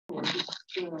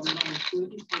For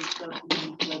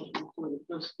the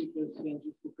first speaker,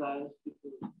 Kenji Fukaya, speaker,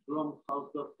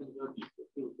 Gromov-Hausdorff convergence to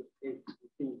field of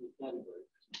category.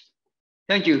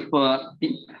 Thank you for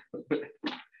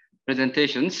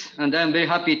presentations, and I'm very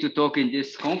happy to talk in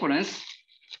this conference.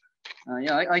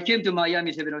 I came to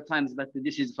Miami several times, but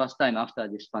this is the first time after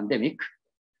this pandemic.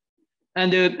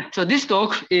 And so this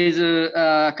talk is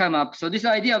come up. So this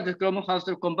idea of the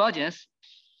Gromov-Hausdorff convergence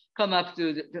come up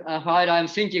to while I'm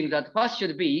thinking that first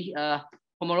should be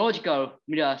homological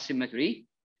mirror symmetry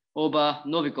over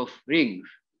Novikov ring,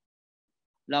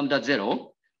 lambda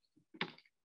 0.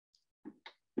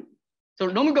 So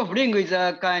Novikov ring is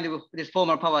a kind of this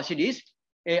formal power series,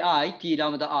 AI, T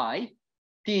lambda I.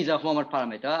 T is a formal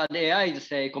parameter, and AI is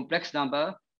say complex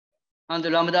number, and the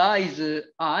lambda I is,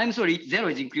 I'm sorry, 0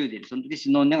 is included, so this is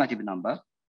non-negative number.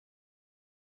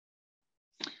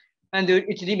 And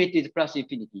its limit is plus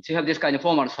infinity. So you have this kind of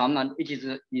formal sum, and it is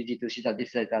easy to see that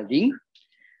this is a ring.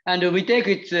 And we take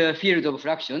its field of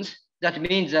fractions. That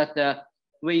means that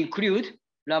we include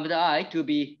lambda I to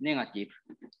be negative.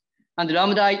 And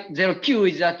lambda I 0q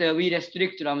is that we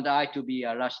restrict lambda I to be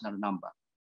a rational number.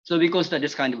 So we consider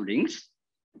this kind of rings.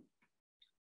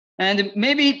 And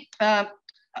maybe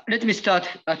let me start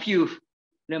a few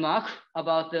remarks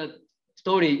about the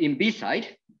story in B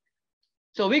side.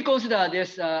 So we consider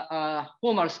this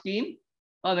formal scheme,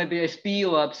 or maybe SP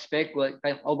or spec or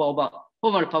over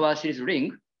formal power series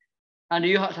ring. And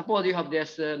you suppose you have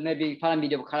this maybe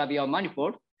family of Calabi-Yau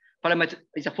manifold.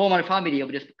 It's a formal family of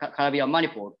this Calabi-Yau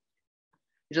manifold.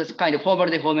 It's a kind of formal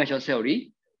deformation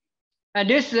theory. And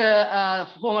this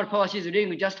formal power series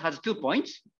ring just has 2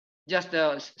 points, just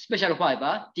a special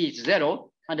fiber, T is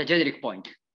 0, and a generic point.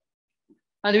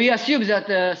 And we assume that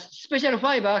the special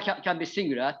fiber can be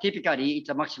singular. Typically, it's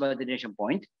a maximal detonation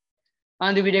point.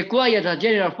 And we require the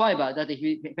general fiber that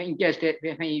in case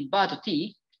when invert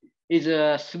T is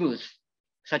smooth,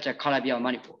 such a Calabi-Yau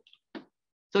manifold.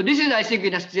 So this is, I think,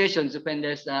 in a situation when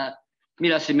there's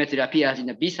mirror symmetry appears in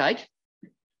the B side.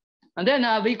 And then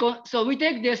we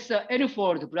take this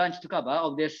n-fold branch to cover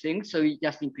of this thing. So we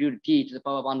just include T to the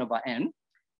power 1 over n.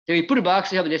 So we put back,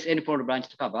 so we have this n-fold branch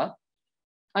to cover.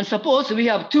 And suppose we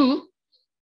have 2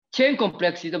 chain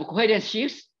complexes of coherence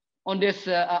shifts on this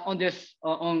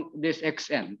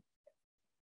xn.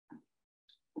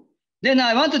 Then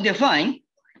I want to define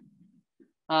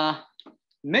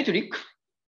metric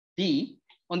D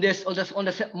on the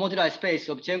moduli space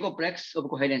of chain complex of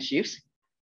coherence shifts.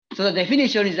 So the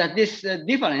definition is that this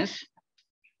difference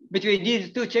between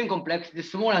these 2 chain complexes is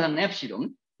smaller than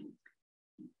epsilon.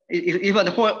 If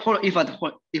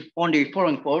only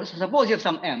following fold, so suppose you have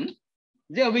some m,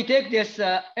 then we take this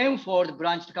n-fold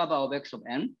branch to cover of x of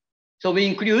n. So we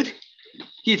include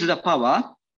t to the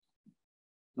power,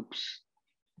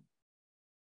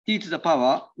 t to the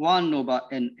power 1 over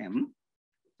nm,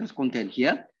 that's contained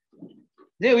here.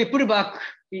 Then we put back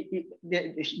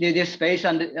this space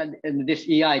and this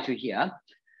EI to here.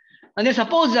 And then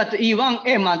suppose that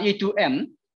E1m and E2m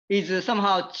is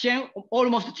somehow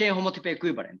almost chain homotopy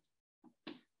equivalent.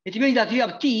 It means that you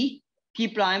have T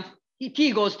prime,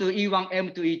 T goes to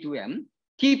E1m to E2m,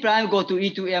 T prime go to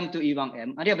E2m to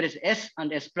E1m, and you have this S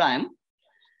and S prime.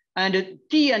 And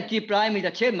T and T prime is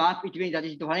a chain mark, it means that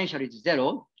its differential is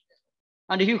 0.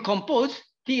 And if you compose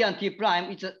T and T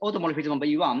prime, it's an automorphism by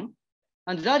E1.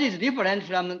 And that is different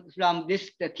from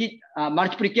this T,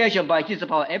 multiplication by T to the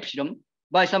power epsilon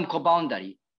by some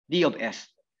coboundary, D of S.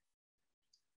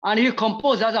 And if you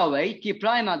compose the other way, T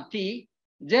prime and T,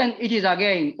 then it is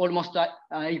again almost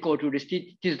equal to this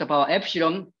T to the power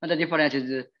epsilon, and the difference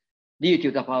is D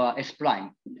to the power S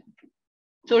prime.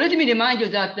 So let me remind you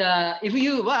that if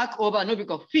you work over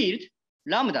Novikov field,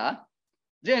 lambda,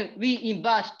 then we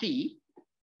invert T.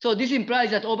 So this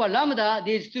implies that over lambda,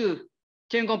 these 2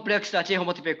 chain complex are chain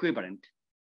homotopy equivalent.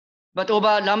 But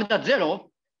over lambda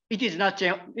 0, it is not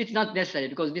it's not necessary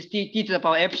because this T to the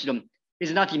power epsilon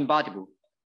is not invertible.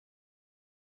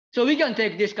 So we can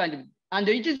take this kind of, and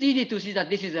it is easy to see that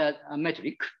this is a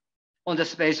metric on the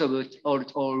space of all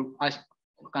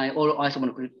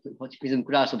isomorphism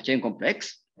class of chain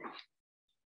complex.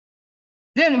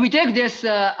 Then we take this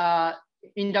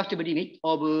inductive limit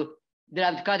of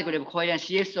derived category of coherence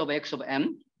shifts of x of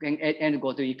m, when n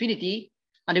go to infinity,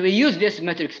 and we use this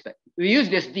metric space. We use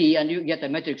this D, and you get a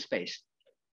metric space,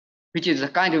 which is a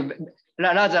kind of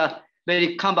rather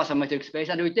very cumbersome metric space,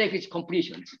 and we take its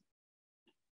completions.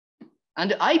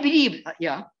 And I believe,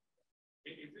 yeah.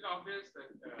 Is it obvious that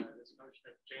this notion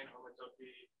of chain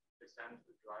homotopy descends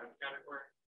to derived category?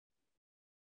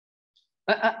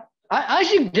 I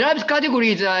think derived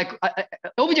categories,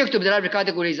 object of derived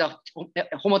categories are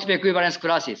homotopy equivalence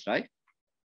classes, right?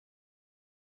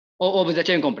 of the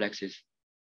chain complexes.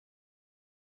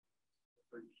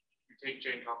 You take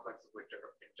chain complexes which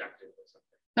are injected or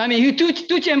something. I mean, you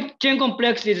two chain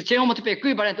complexes, chain homotopy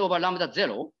equivalent over lambda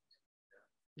 0,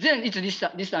 then its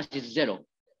distance is 0.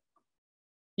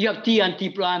 You have T and T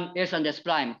prime, S and S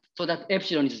prime, so that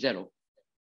epsilon is 0.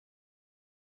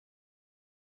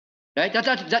 Right? That's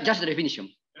just the definition.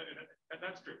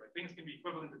 That's true, but things can be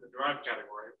equivalent to the derived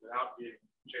category without being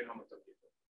chain homotopy.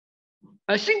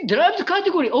 I think derived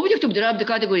category, object of derived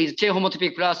category is chain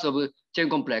homotopy class of chain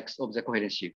complex of the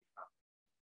coherency.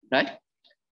 Right?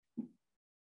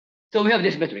 So we have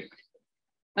this metric.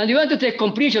 And you want to take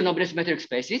completion of this metric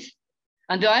spaces.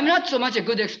 And I'm not so much a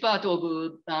good expert of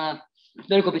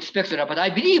Berkovich spectra, but I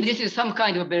believe this is some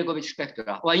kind of Berkovich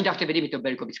spectra or inductive limit of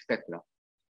Berkovich spectra.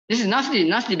 This is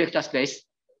nasty vector space.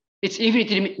 It's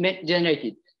infinitely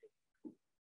generated.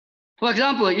 For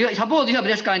example, suppose you have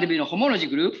this kind of homology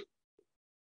group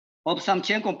of some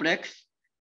chain complex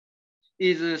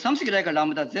is something like a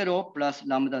lambda 0 plus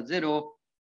lambda 0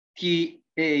 T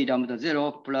A lambda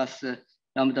 0 plus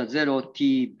lambda 0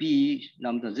 T B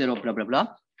lambda 0 blah blah blah.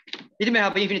 It may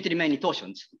have infinitely many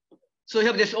torsions. So you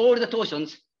have this all the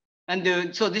torsions,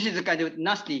 and so this is a kind of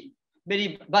nasty,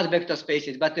 very bad vector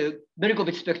spaces, but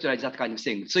Berkovich spectra is that kind of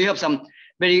thing. So you have some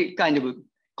very kind of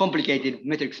complicated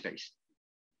metric space.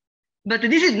 But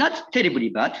this is not terribly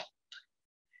bad.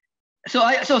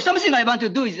 So something I want to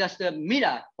do is just a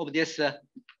mirror of this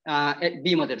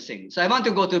B model thing. So I want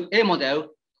to go to A model,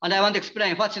 and I want to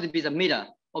explain what should be the mirror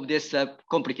of this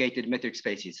complicated metric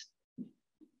spaces.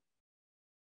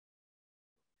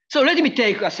 So let me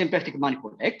take a symplectic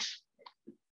manifold X,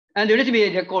 and let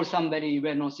me recall some very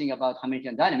well-known thing about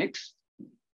Hamiltonian dynamics.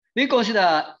 We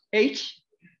consider H.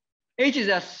 H is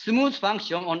a smooth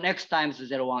function on X times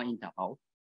 0,1 interval.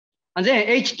 And then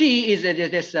HT is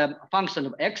this function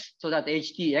of X, so that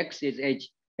HTX is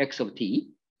Hx of T.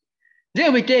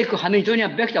 Then we take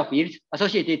Hamiltonian vector field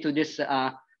associated to this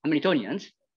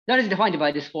Hamiltonians. That is defined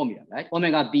by this formula, right?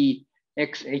 Omega B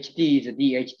X HT is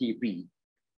DHTB.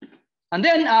 And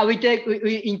then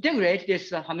we integrate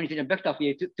this Hamiltonian vector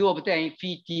field to obtain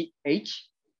phi TH.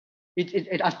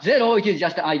 At 0, it is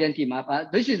just an identity map.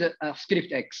 This is a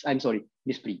strict X. I'm sorry,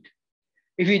 misprint.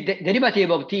 If you derivative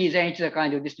of T, then it's a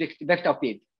kind of discrete vector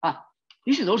field.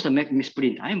 This is also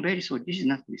misprint. I'm very sorry. This is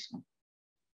not this one.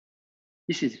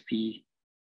 This is phi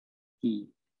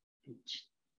TH.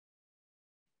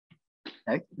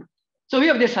 Right? So we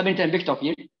have this Hamiltonian vector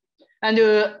field. And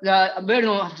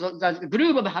the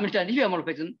group of Hamiltonian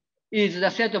diffeomorphism is the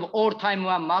set of all time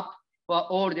one map for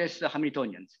all these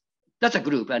Hamiltonians. That's a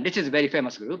group, and this is a very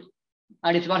famous group.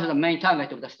 And it's one of the main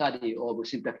targets of the study of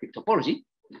symplectic topology.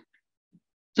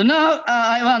 So now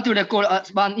I want to recall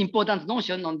one important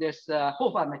notion on this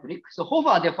Hofer metric. So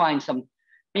Hofer defines some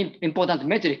important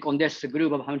metric on this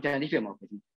group of Hamiltonian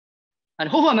diffeomorphism. And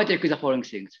Hofer metric is the following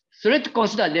things. So let's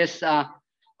consider this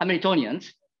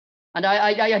Hamiltonians. And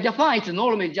I define its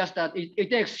norm is just that it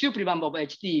takes supremum of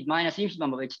HT minus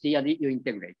infimum of HT, and you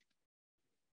integrate.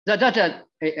 That's a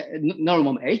norm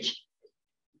of H.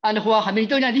 And for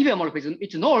Hamiltonian diffeomorphism,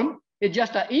 its norm is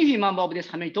just an infimum of these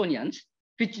Hamiltonians,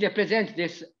 which represents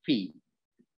this phi.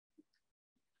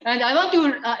 And I want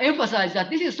to emphasize that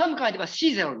this is some kind of a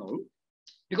C0 norm,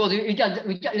 because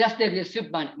we just take this sup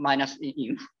minus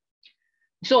inf.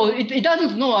 So it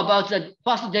doesn't know about the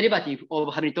first derivative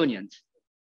of Hamiltonians.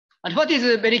 And what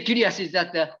is very curious is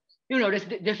that this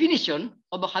definition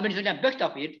of a Hamiltonian vector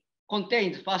field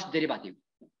contains first derivative.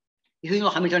 If you know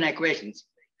Hamiltonian equations.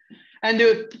 And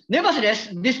nevertheless,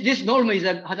 this norm has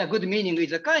a good meaning.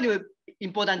 It's a kind of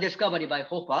important discovery by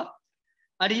Hofer.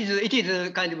 And it is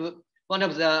kind of one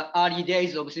of the early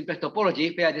days of simplex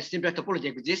topology, where the simplex topology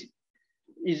exists.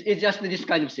 It's just this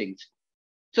kind of things.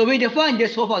 So we define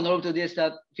this Hofer norm to this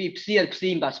C and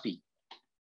C inverse P.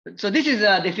 So this is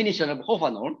a definition of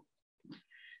Hofer norm.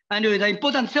 And the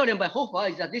important theorem by Hofer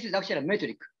is that this is actually a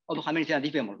metric of Hamiltonian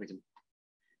diffeomorphism.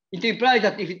 It implies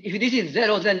that if this is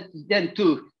 0, then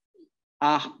two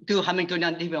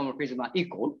Hamiltonian diffeomorphism are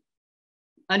equal.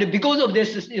 And because of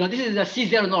this, this is a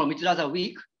C0 norm, it's rather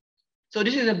weak. So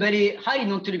this is a very highly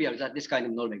non-trivial that this kind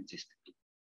of norm exists.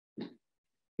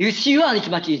 If C1, it's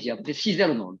much easier, the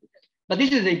C0 norm. But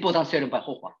this is the important theorem by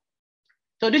Hofer.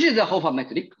 So this is the Hofer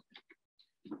metric.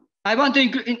 I want to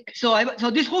include, so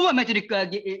this Hofer metric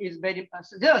is very,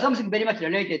 there are something very much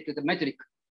related to the metric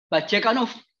by Chekhanov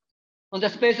on the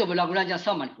space of Lagrangian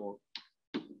submanifold.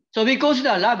 So we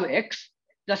consider log X,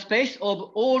 the space of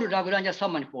all Lagrangian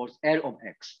submanifolds L of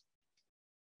X.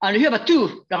 And we have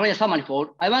two Lagrangian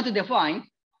submanifolds. I want to define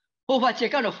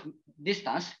Hofer-Chekhanov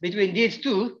distance between these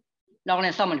two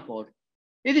Lagrangian submanifolds.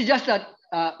 It is just that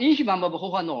infimum of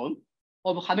Hofer norm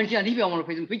of Hamiltonian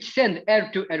diffeomorphism which send L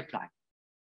to L prime.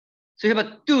 So you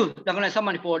have two Lagrange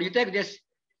submanifold. You take this.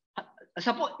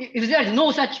 Suppose if there is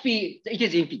no such P, it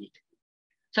is infinite.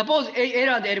 Suppose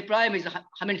L and L prime is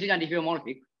Hamiltonian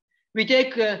diffeomorphic. We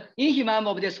take infimum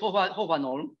of this Hofer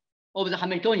norm of the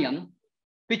Hamiltonian,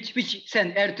 which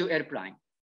send L to L prime.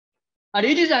 And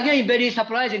it is again very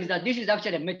surprising that this is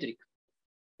actually a metric.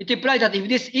 It implies that if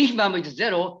this infimum is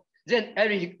 0, then L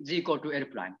is equal to L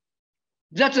prime.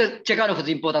 That's Chekhanov's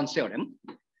important theorem.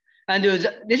 And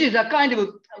this is a kind of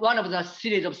one of the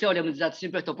series of theorems that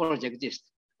simplex topology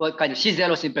exists, or kind of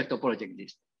C0 simplex topology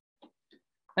exists.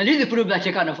 And this is proved by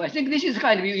Chekhanov. I think this is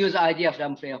kind of use idea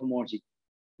from Floer homology.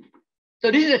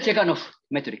 So this is a Chekhanov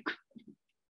metric.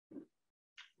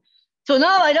 So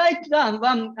now I write down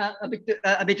one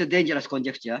a bit dangerous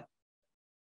conjecture.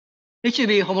 It should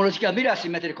be homological mirror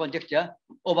symmetric conjecture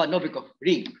over Novikov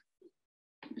ring.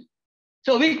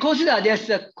 So we consider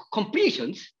this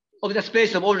completions of the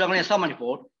space of all Lagrange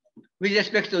submanifold with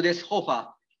respect to this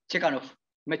Hofer-Chekhanov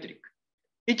metric.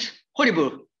 It's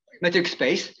horrible metric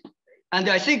space. And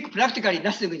I think practically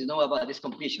nothing is known about these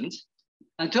completions.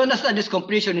 And to understand this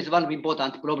completion is one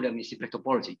important problem in simplex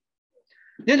topology.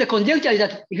 Then the conjecture is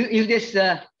that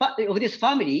if this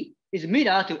family is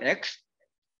mirror to X,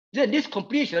 then this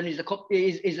completion is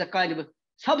a kind of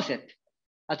subset,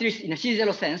 at least in a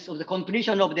C0 sense, of the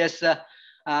completion of this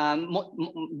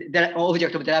the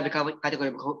object of derived category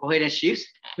of coherent sheaves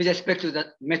with respect to the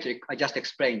metric I just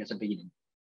explained at the beginning.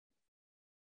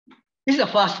 This is the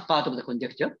first part of the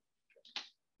conjecture.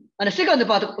 And the second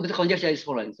part of the conjecture is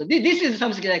following. So this is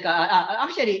something like,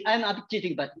 actually, I'm a bit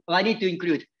cheating, but I need to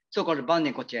include so-called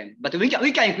bounding cochain. But we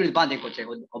can include bounding cochain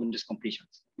on these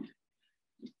completions.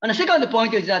 And the second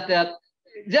point is that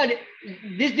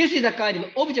this is a kind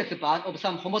of object part of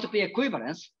some homotopy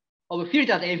equivalence of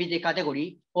filtered infinity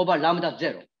category over lambda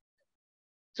 0.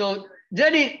 So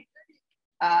there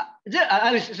are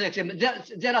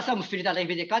some filtered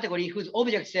infinity category whose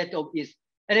object set is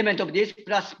element of this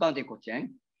plus bounding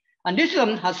cochain. And this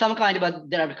one has some kind of a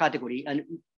derived category, and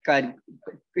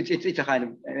it's a kind of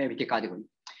infinity category.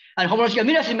 And homological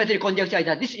mirror symmetry conjecture is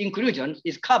that this inclusion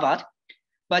is covered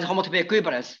by the homotopy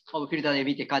equivalence of filtered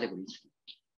infinity categories.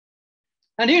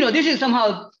 And this is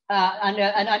somehow,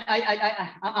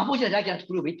 unfortunately, I can't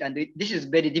prove it, and this is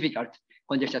very difficult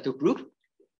conjecture to prove,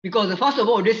 because first of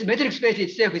all, this metric space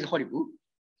itself is horrible.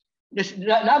 This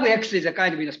log X is a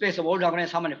kind of space of all Lagrange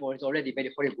submanifold is already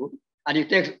very horrible, and it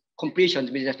takes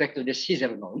completions with respect to the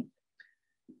C0 norm.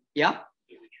 Yeah.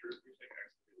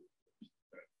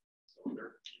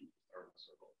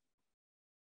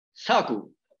 Circle.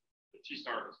 The T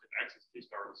star is X is T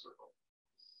star of the circle.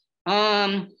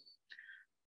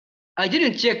 I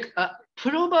didn't check.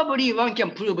 Probably one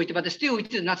can prove it, but still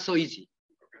it is not so easy.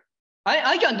 Okay.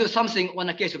 I can do something on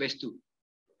a case of S2. Okay.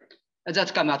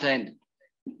 That's come at the end.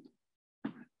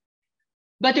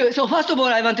 But so first of all,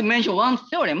 I want to mention one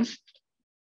theorem,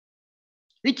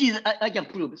 which is I can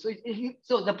prove. So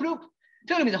the proof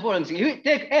theorem is the following thing. You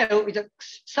take L is a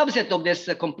subset of these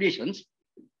completions,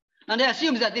 and I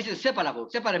assume that this is separable.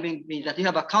 Separable means that you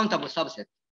have a countable subset,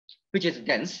 which is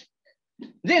dense.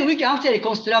 Then we can actually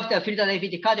construct a filtered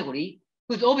infinity category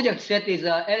whose object set is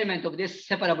an element of this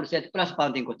separable set plus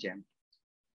bounding cochain.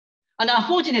 And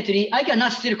unfortunately, I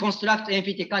cannot still construct an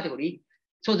infinity category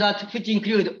so that which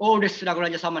include all this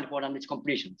Lagrange submanifold and its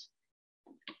completions.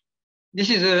 This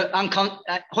is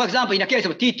for example, in the case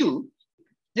of T2,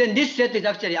 then this set is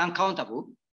actually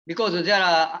uncountable because there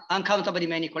are uncountably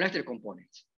many connected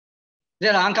components.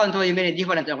 There are uncountably many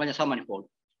different Lagrange submanifold,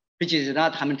 which is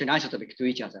not Hamiltonian isotopic to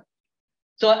each other.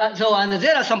 So and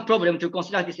there are some problems to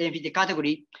construct this infinity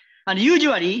category. And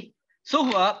usually, so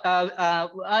far,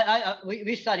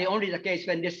 we study only the case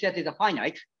when this set is a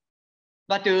finite,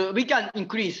 but we can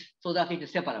increase so that it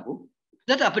is separable.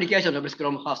 That's application of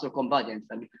Gromov-Hausdorff convergence.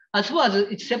 I mean, as far as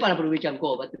it's separable, we can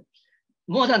go, but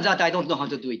more than that, I don't know how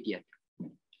to do it yet.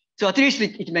 So at least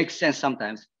it makes sense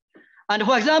sometimes. And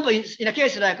for example, in a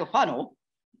case like a funnel,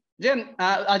 then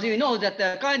as you know,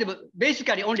 that kind of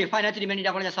basically only finitely many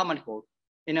Lagrange submanifold.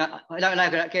 In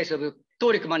like a case of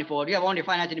toric manifold, you have only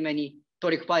finitely many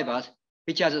toric fibers,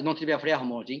 which has a non-trivial Floer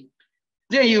homology.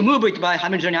 Then you move it by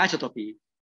Hamiltonian isotopy.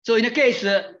 So in a case,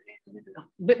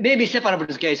 maybe separable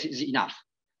case is enough.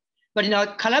 But in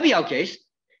a Calabi-Yau case,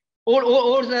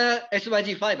 all the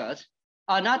SYG fibers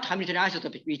are not Hamiltonian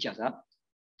isotopic with each other.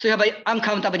 So you have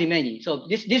uncountably many. So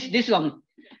this one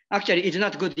actually is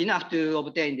not good enough to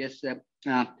obtain this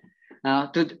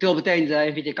to obtain the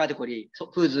infinity category, so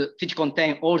which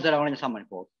contain all the Lagrange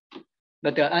submanifold.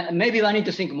 But maybe I need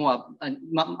to think more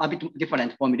a bit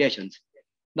different formulations.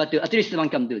 but at least one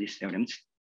can do these theorems.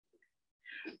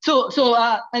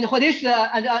 And for this,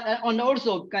 and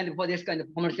also kind of for this kind of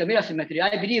homological mirror symmetry,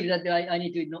 I believe that I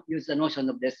need to use the notion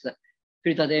of this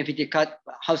filtered infinity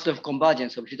Hausdorff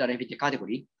convergence of filtered infinity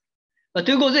category. But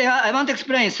to go there, I want to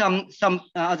explain some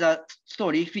other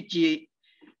story, which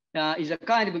is a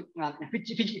kind of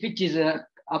which is a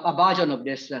version of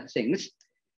these things.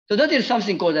 So that is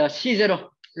something called the C0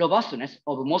 robustness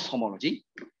of Moss homology.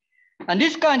 And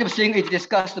this kind of thing is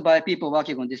discussed by people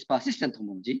working on this persistent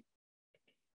homology.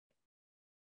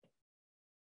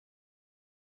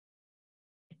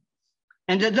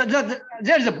 And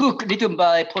there's a book written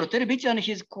by Porterevich and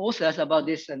his co-authors about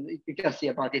this, and you can see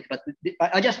about it, but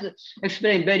I just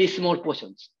explain very small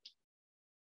portions.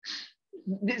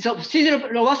 So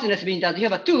C0 robustness means that you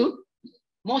have two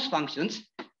Moss functions,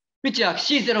 which are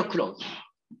C0 closed.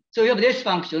 So you have these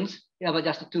functions, you have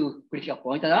just two critical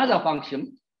points, and another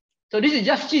function. So this is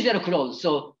just C0 closed,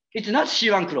 so it's not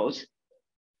C1 closed.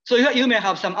 So you may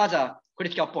have some other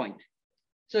critical point.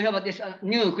 So you have this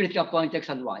new critical point X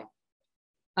and Y.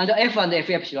 And the F and F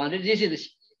epsilon, this is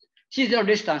C0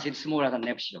 distance is smaller than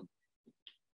epsilon.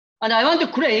 And I want to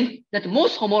claim that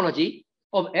Moss homology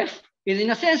of F is in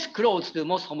a sense close to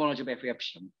Moss homology of F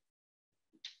epsilon.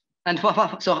 And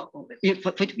so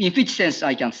in which sense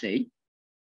I can say.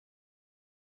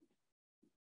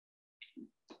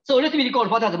 So let me recall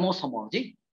what are the Moss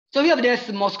homology. So we have this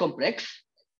Moss complex.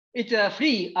 It's a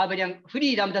free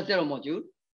lambda zero module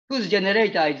whose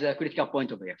generator is a critical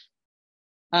point of F.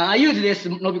 I use this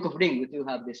Novikov ring to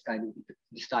have this kind of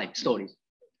this type story.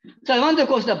 So I want to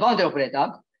cause the boundary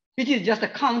operator, which is just a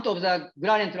count of the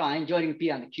gradient line joining P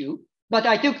and Q. But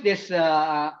I took this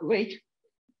weight.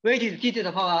 Weight is T to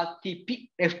the power TP,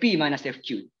 FP minus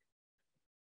FQ.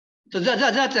 So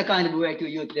that's a kind of way to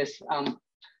use this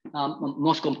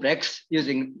Moss complex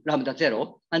using lambda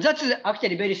zero. And that's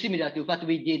actually very similar to what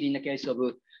we did in the case of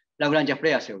Lagrange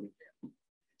Floer theory.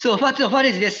 So what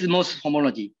is this Moss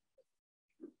homology?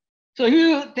 So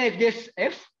you take this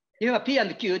F, you have P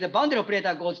and Q, the boundary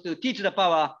operator goes to T to the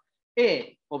power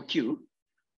A of Q.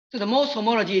 So the Moss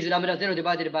homology is lambda zero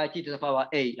divided by T to the power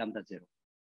A lambda zero.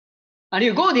 And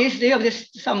you go this, you have this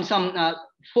some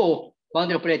four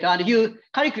boundary operator, and you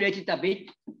calculate it a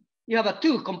bit. You have a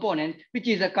two component, which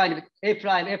is a kind of A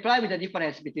prime. A prime is the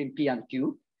difference between P and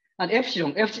Q. And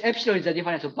epsilon is the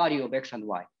difference of value of X and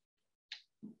Y.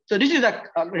 So this is a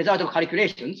result of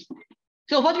calculations.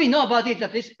 So what we know about it is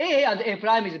that this A and A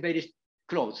prime is very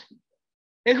close.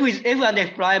 F and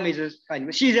F prime is kind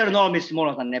of C0 norm is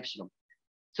smaller than epsilon.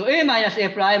 So A minus A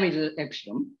prime is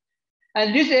epsilon.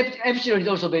 And this epsilon is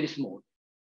also very small.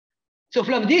 So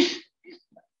from this,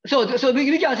 so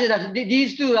we can say that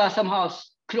these two are somehow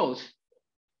close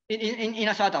in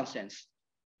a certain sense.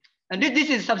 And this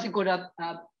is something called a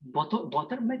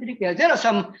bottom metric. Yeah, there are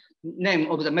some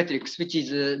name of the metrics which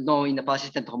is known in the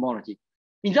persistent homology.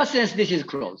 In that sense, this is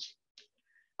close.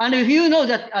 And if you know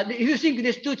that, if you think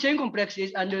these two chain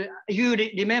complexes, and you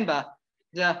remember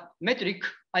the metric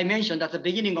I mentioned at the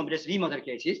beginning of this V-model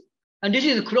cases, and this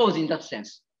is close in that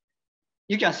sense.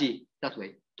 You can see that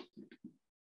way.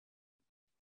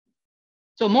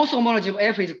 So Moss homology of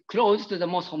F is close to the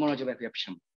Moss homology of F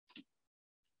epsilon.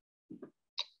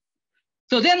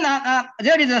 So then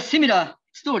there is a similar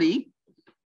story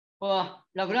for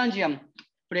Lagrangian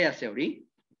Floer theory,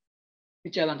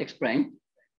 which I want to explain.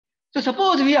 So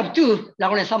suppose we have two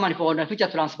Lagrange submanifolds which are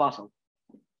transversal.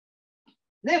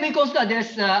 Then we consider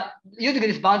this, using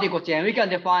this boundary chain, we can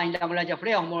define Lagrange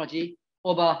Floer homology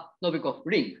over Novikov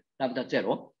ring, lambda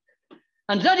zero.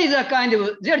 And that is a kind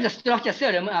of, there is a structure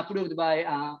theorem approved by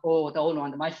Ono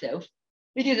and myself.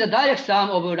 It is a direct sum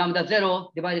of lambda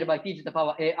zero divided by T to the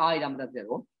power AI lambda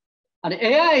zero. And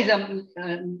AI is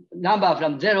a number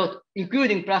from zero,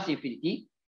 including plus infinity,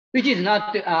 which is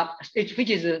not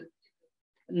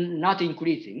not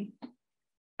increasing.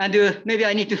 And maybe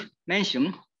I need to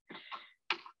mention,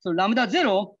 so lambda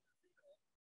zero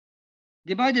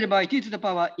divided by T to the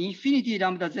power infinity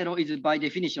lambda zero is by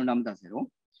definition lambda zero.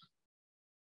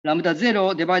 Lambda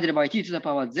zero divided by T to the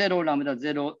power zero, lambda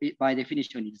zero by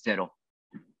definition is zero.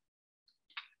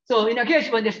 So in a case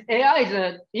when this AI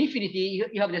is infinity,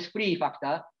 you have this free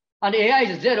factor, and AI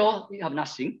is zero, you have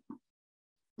nothing.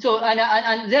 So,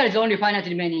 and there is only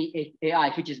finitely many AI,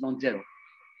 which is non-zero.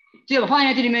 So you have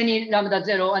finitely many lambda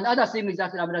zero, and other thing is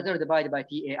that lambda zero divided by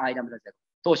T AI lambda zero,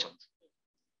 torsions.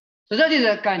 So that is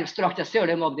a kind of structure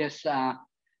theorem of this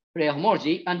Floer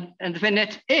homology. And when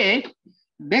net A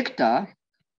vector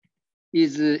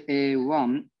is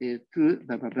A1, A2,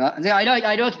 blah, blah, blah. Then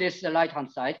I wrote this right-hand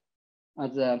side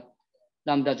as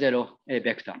lambda zero A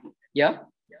vector. Yeah?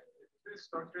 This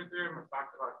structure theorem is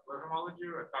backed by homology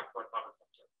or talk about atomic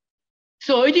structure?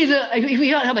 So it is, if we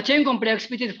have a chain complex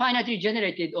which is finitely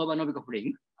generated over Novikov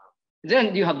ring,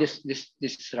 then you have this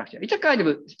structure. It's a kind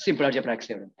of simple algebraic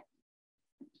theorem.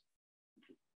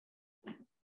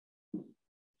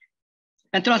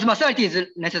 And transversality is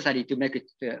necessary to make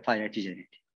it finitely generated.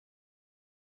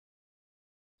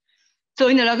 So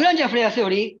in the Lagrangian Floer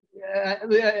theory,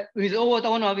 with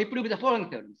O1, we prove the following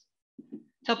theorems.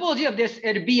 Suppose you have this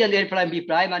LB and L prime B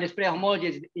prime, and this Floer homology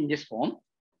is in this form.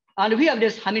 And we have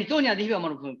this Hamiltonian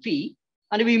diffeomorphism from phi,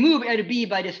 and we move LB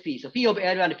by this phi. So phi of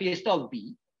L and phi star of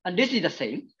B, and this is the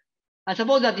same. And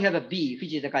suppose that you have a B,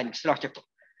 which is a kind of structure.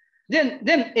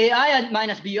 Then AI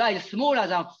minus BI is smaller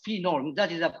than phi norm.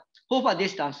 That is a Hofer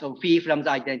distance of phi from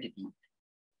the identity.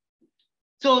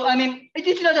 So I mean, it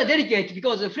is rather delicate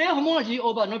because the Floer homology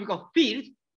over Novikov field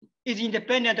is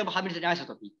independent of Hamiltonian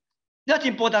isotopy. That's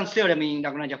important theorem in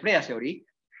Lagrangian Floer theory.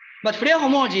 But Floer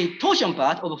homology, torsion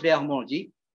part of Floer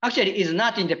homology, actually is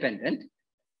not independent.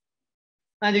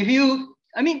 And if you,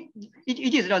 I mean,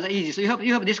 it is rather easy. So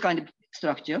you have this kind of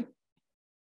structure.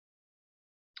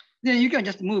 Then you can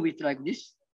just move it like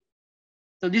this.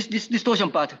 So this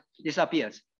torsion part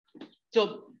disappears.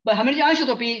 So by Hamiltonian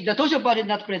isotopy, the torsion part is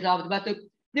not preserved, but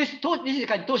this is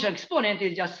kind of torsion exponent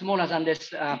is just smaller than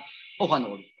this Hofer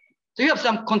node. So you have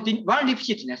some one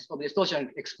repeatedness of this torsion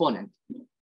exponent.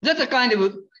 That's a kind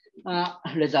of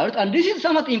result. And this is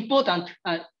somewhat important,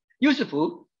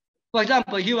 useful. For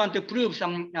example, if you want to prove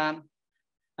some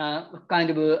kind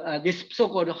of this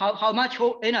so-called how much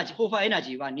Hofer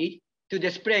energy one needs to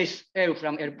displace L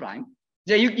from L prime,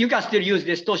 then you can still use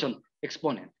this torsion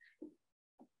exponent.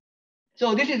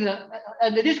 So this is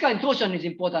this kind of torsion is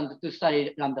important to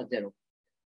study lambda 0.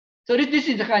 So this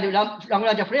is the kind of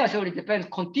Lagrangian Floer theory depends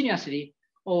continuously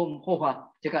on Hofer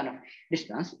Chekhov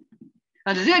distance.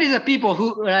 And there is a people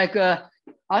who like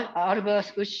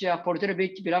Albers, Usher,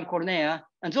 Porterovich, Bilan Cornea,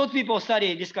 and those people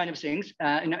study this kind of things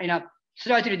in a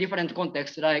slightly different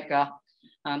context, like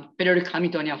periodic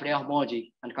Hamiltonian Floer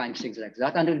homology and kind of things like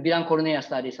that. And Bilan Cornea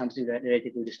studies something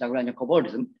related to this Lagrangian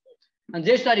cobordism, and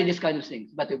they study this kind of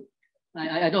things. But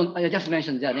I just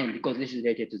mentioned their name because this is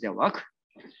related to their work.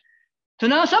 So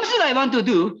now something I want to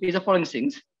do is the following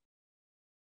things.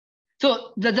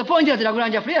 So the point is that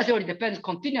Lagrangian Floer theory depends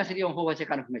continuously on Hofer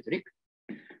Chekhov metric.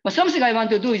 But something I want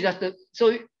to do is that,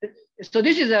 so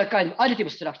this is a kind of additive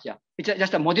structure. It's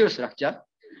just a module structure.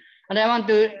 And I want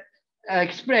to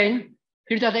explain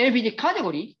that the infinity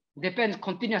category depends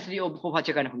continuously on Hofer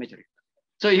Chekhov metric.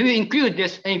 So if you include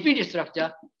this infinity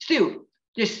structure, still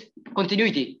this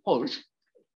continuity holds.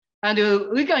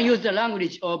 And we can use the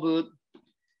language of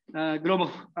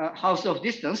Gromov-Hausdorff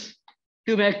distance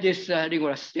to make this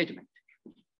rigorous statement.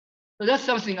 So that's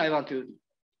something I want to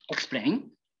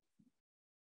explain.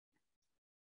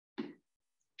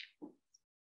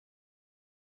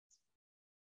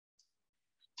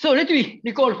 So let me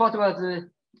recall what was the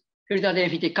filtered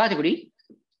infinity category.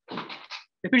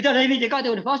 The filtered infinity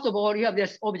category, first of all, you have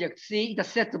this object C, it's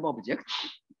a set of objects.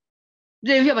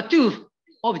 Then you have two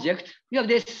objects. You have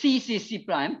this C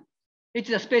prime. It's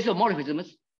a space of morphisms.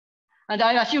 And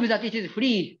I assume that it is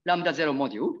free lambda 0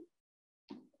 module.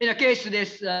 In the case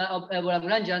this of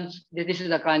Lagrangian, this is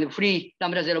a kind of free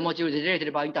lambda 0 module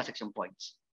related by intersection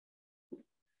points.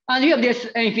 And you have this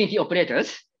infinity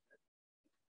operators.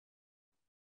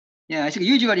 Yeah, I think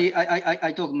usually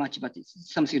I talk much, but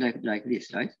it's something like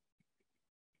this, right?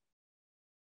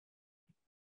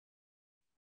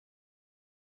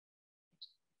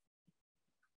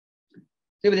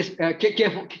 You have this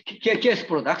case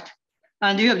product,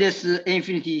 and you have this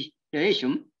infinity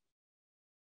relation.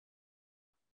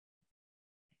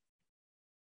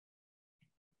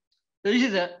 So this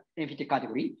is the infinity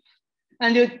category.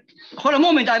 And for a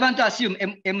moment, I want to assume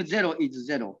M0 is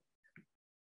 0.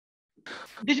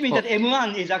 This means that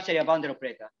M1 is actually a boundary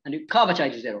operator, and the curvature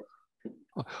is 0.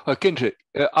 Kenji,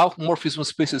 are morphism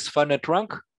spaces finite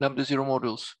rank lambda 0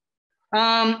 modules?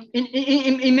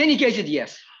 In many cases,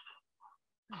 yes.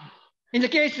 In the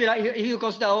case like if you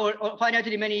consider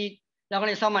finitely many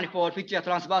Lagrangian submanifold which are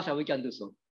transversal, we can do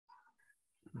so.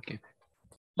 Okay.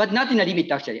 But not in a limit,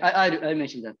 actually. I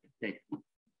mentioned that later.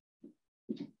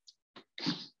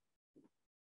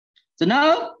 So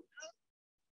now,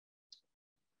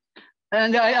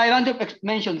 and I want to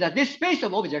mention that this space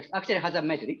of objects actually has a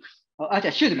metric, or actually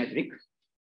a Schur metric.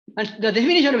 And the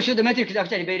definition of Schur metric is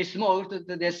actually very small to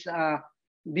this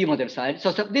B model side.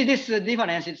 So this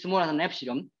difference is smaller than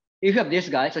epsilon. If you have this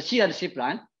guy, so C and C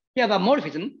prime, you have a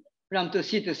morphism from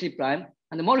C to C prime,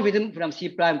 and the morphism from C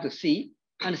prime to C,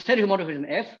 and self-morphism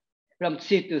F from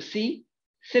C to C,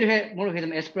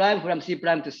 self-morphism S prime from C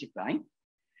prime to C prime.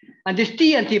 And this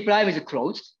T and T prime is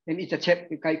closed, and it's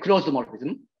a closed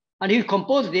morphism. And you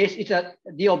compose this, it's a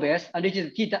D of S, and it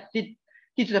is T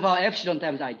to the power epsilon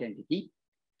times identity.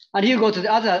 And you go to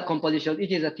the other composition,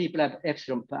 it is a T prime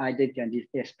epsilon identity and this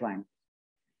S prime.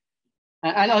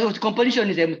 And also the composition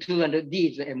is M2 and the D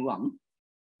is M1.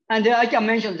 And I can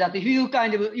mention that if you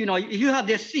kind of, if you have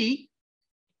this C,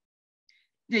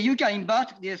 then you can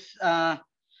invert this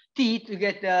T to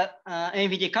get the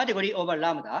infinity category over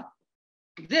lambda.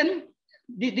 Then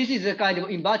this is a kind of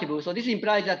invertible. So this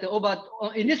implies that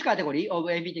in this category of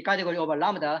infinity category over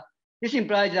lambda, this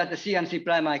implies that the C and C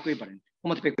prime are equivalent,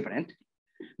 homotopy equivalent,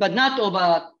 but not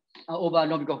over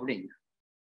Novikov ring.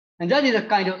 And that is a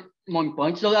kind of one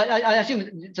point. So I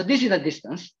assume, so this is the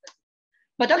distance.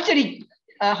 But actually,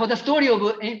 for the story of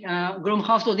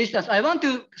Gromov-Hausdorff distance, I want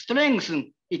to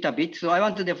strengthen it a bit. So I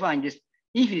want to define this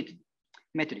infinite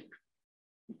metric.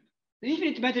 The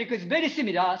infinite metric is very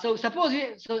similar. So suppose,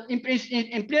 in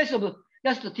place of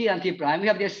just T and T prime, we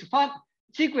have this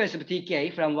sequence of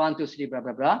TK from 1 to 3, blah,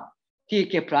 blah, blah.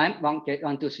 TK prime, 1,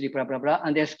 2, 3, blah, blah, blah,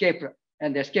 and the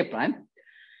escape prime.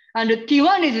 And the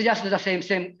T1 is just the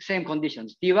same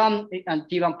conditions. T1 and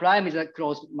T1 prime is a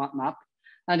closed map.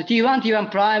 And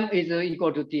T1 prime is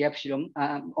equal to T epsilon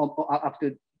up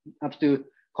to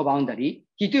coboundary.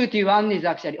 T2, T1 is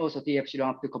actually also T epsilon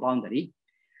up to coboundary.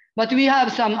 But we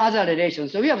have some other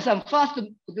relations. So we have some first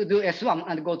to do S1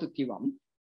 and go to T1.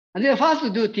 And then first to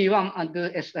do T1 and do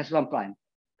S1 prime.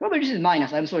 Probably this is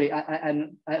minus. I'm sorry,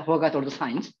 I forgot all the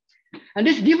signs. And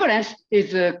this difference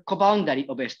is coboundary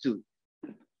of S2.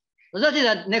 So that is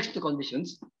the next two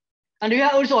conditions. And we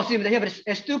are also assume that we have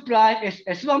S2 prime,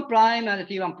 S1 prime and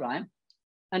T1 prime,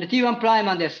 and T1 prime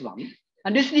and S1.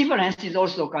 And this difference is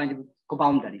also kind of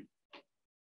coboundary.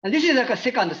 And this is like a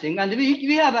second thing. And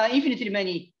we have infinitely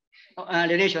many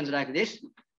relations like this.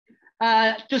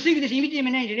 To think this infinitely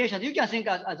many relations, you can think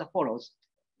as follows.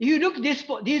 If you look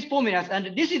these formulas,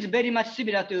 and this is very much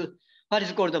similar to what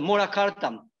is called the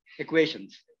Mohr-Cartan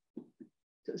equations.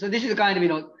 So this is kind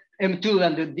of, M2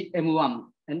 and the M1.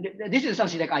 And this is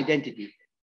something like identity.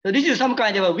 So this is some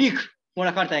kind of a weak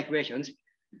Mohr-Cartan equations.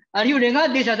 And you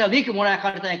regard this as a weak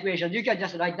Mohr-Cartan equation, you can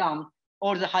just write down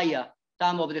all the higher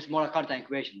term of this Mohr-Cartan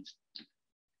equations.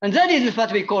 And that is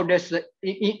what we call this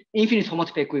infinite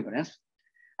homotopy equivalence.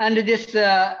 And this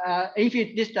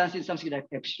infinite distance is something like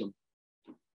epsilon.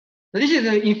 So this is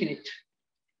the infinite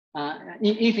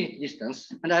distance,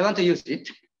 and I want to use it.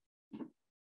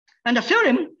 And the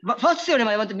theorem, first theorem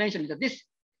I want to mention is that this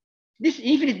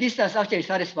infinite distance actually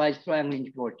satisfies triangle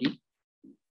inequality.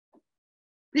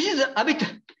 This is a bit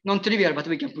non-trivial, but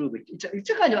we can prove it. It's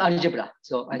a kind of algebra,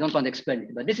 so I don't want to explain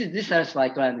it, but this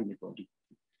satisfies triangle inequality.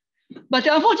 But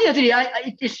unfortunately,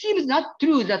 it seems not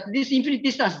true that this infinite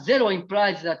distance 0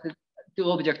 implies that the two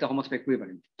objects are homotopy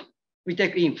equivalent. We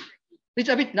take inf. It's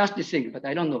a bit nasty thing, but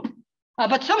I don't know.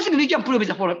 But something we can prove is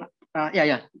the following.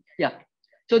 Yeah.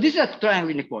 So this is a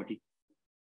triangle inequality.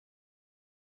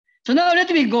 So now let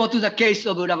me go to the case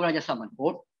of Lagrangian sum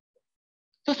manifold.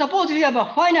 So suppose we have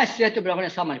a finite set of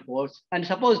Lagrangian sum manifolds, and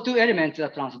suppose two elements are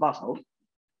transversal.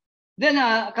 Then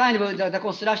kind of the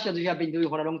construction we have been doing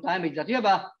for a long time is that you have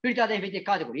a filtered infinity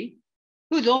category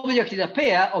whose object is a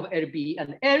pair of LB,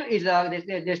 and L is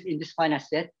in this finite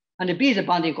set, and B is a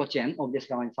bounding cochain of this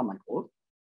Lagrangian sum manifold.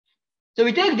 So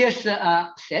we take this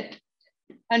set,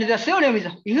 and the theorem is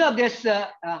you have this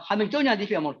Hamiltonian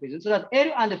diffeomorphism, so that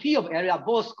L and phi of L are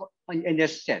both in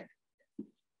this set.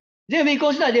 Then we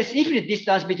consider this infinite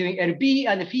distance between LB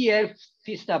and phi L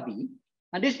phi star B,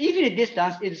 and this infinite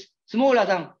distance is smaller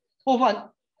than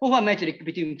Hofer metric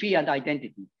between phi and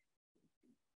identity.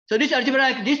 So this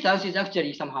algebraic distance is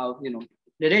actually somehow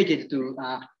related to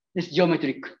this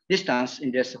geometric distance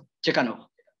in this Chekhov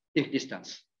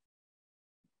distance.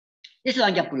 This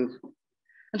one can prove.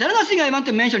 And another thing I want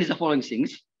to mention is the following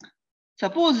things.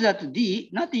 Suppose that D,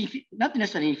 not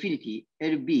necessarily infinity,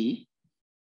 LB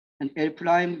and L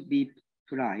prime B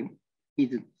prime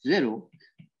is 0,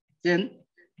 then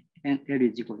and L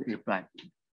is equal to L prime.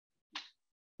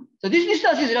 So this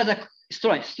distance is rather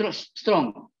strong.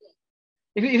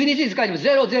 If this is kind of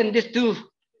 0, then these two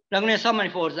Lagrangian sum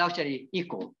manifolds are actually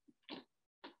equal.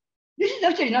 This is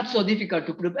actually not so difficult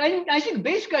to prove. And I think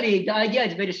basically the idea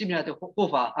is very similar to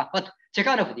Hofer, what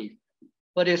Chekhov did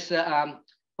for this,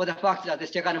 for the fact that the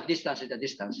Chekhov distance is the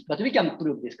distance. But we can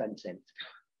prove this kind of sense.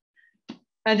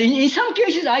 And in some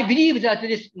cases, I believe that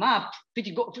this map,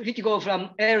 which go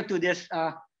from L to this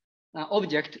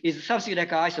object, is something like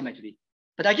isometry.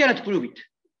 But I cannot prove it.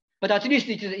 But at least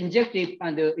it is injective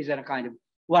and is a kind of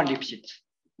one Lipschitz.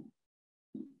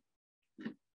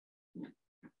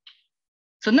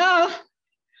 So now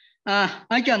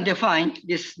I can define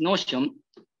this notion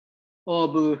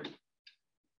of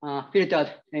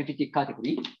filtered infinity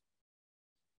category.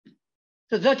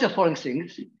 So that's the following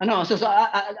things. No, so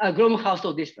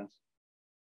Gromov-Hausdorff distance.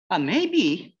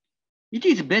 Maybe it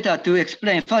is better to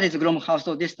explain what is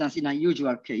Gromov-Hausdorff distance in a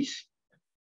usual case.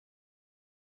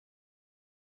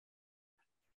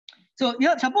 So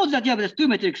yeah, suppose that you have the two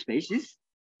metric spaces.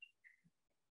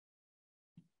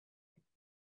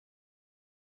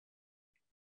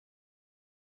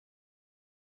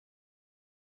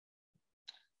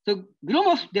 So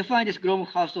Gromov defined this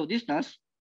Gromov-Hausdorff distance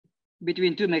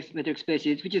between two metric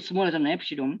spaces, which is smaller than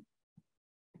epsilon,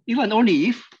 if and only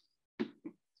if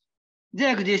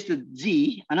there exists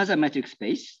Z, another metric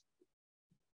space,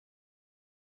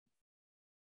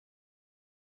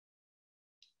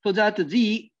 so that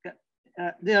Z,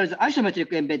 there is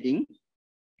isometric embedding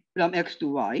from X to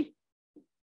Y,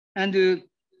 and the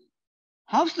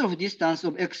Hausdorff distance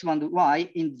of X1 to Y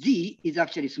in Z is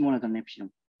actually smaller than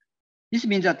epsilon. This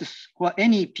means that for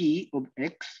any P of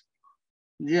X,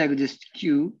 there exists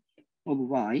Q of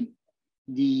Y,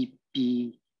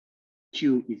 dP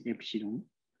Q is epsilon.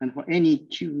 And for any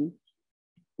Q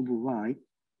of Y,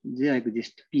 there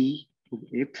exists P of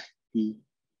X,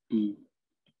 dP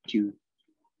Q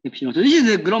epsilon. So this is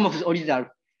the Gromov's original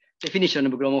definition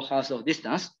of Gromov-Hausdorff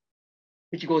distance,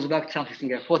 which goes back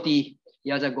something like 40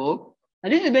 years ago.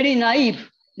 And this is very naive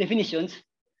definitions.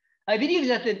 I believe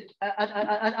that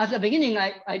at the beginning,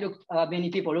 I looked,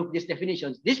 many people look this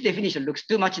definition. This definition looks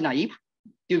too much naive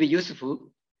to be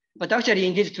useful. But actually,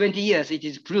 in these 20 years, it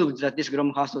is proved that this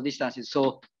Gromov-Hausdorff distance is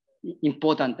so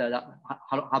important that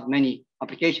have many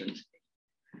applications.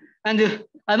 And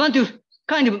I want to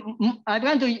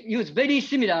use very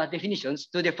similar definitions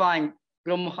to define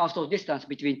Gromov-Hausdorff distance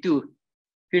between two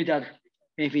filtered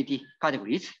infinity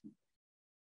categories.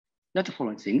 That's the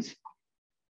following things.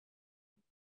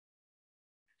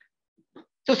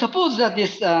 So suppose that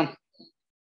this, so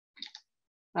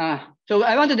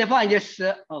I want to define this,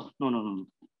 no,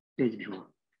 page before.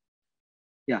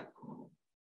 Yeah.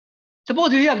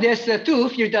 Suppose we have this two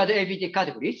filtered infinity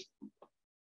categories,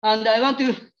 and I want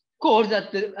to call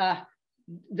that the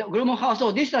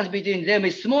Gromov-Hausdorff distance between them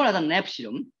is smaller than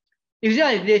epsilon. If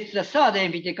there is this third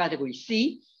infinity category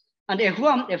C, and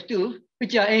F1, F2,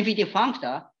 which are infinity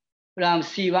functor from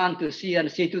C1 to C and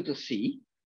C2 to C.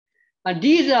 And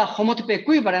these are homotopy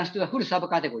equivalents to a full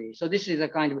subcategory. So this is a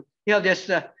kind of, you have this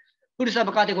full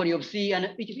subcategory of C,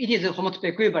 and it is a homotopy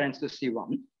equivalent to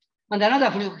C1. And another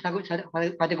full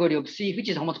category of C, which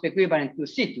is homotopy equivalent to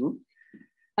C2.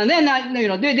 And then,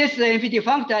 this infinity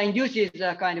functor induces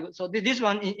a kind of, so this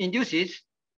one induces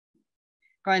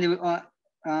kind of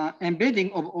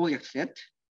embedding of object set.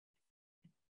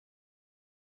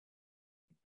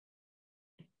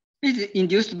 It's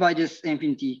induced by this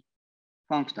infinity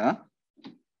functor.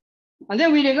 And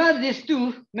then we regard these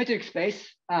two metric space,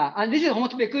 and this is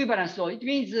homotopy equivalence. So it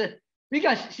means we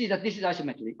can see that this is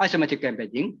isometric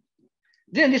embedding.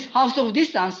 Then this Hausdorff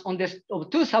distance on this of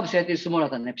two subsets is smaller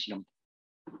than epsilon.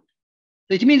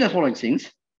 So it means the following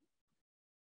things.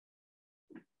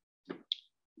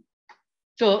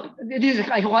 So this is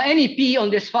for any P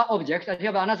on this object, I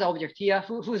have another object here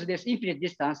whose this infinite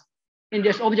distance in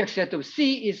this object set of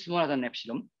C is smaller than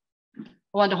epsilon.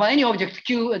 And for any object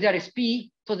Q, there is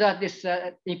P, so that this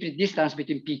infinite distance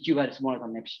between P, Q is smaller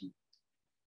than epsilon.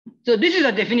 So this is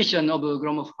a definition of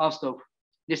Gromov-Hausdorff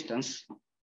distance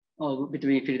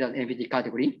between filtered infinity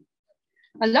category.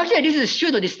 And actually, this is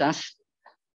pseudo distance.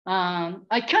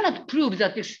 I cannot prove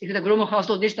that if the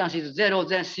Gromov-Hausdorff distance is 0,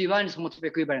 then C1 is homotopy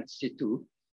equivalent to C2.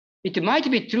 It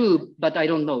might be true, but I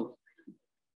don't know.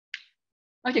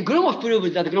 Actually, Gromov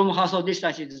proved that Gromov-Hausdorff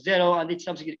distance is 0 and it's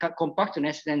something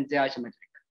compactness, then they're isometric.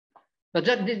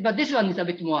 But this one is a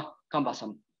bit more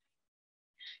cumbersome.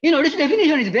 This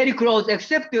definition is very close,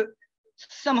 except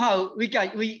somehow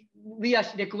we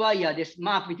require this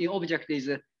map between object is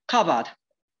covered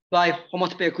by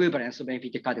homotopy equivalence of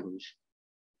infinity categories.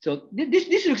 So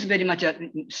this looks very much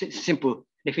simple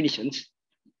definitions.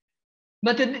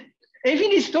 But the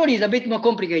infinity story is a bit more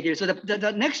complicated. So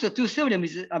the next two theorem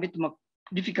is a bit more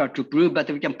difficult to prove, but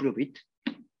we can prove it.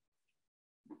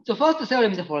 So first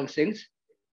theorem is the following things.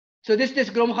 So this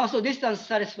Gromov-Hausdorff distance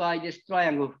satisfies this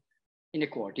triangle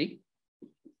inequality.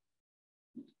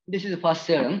 This is the first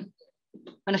theorem.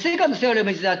 And the second theorem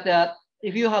is that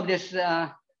if you have this,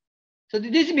 so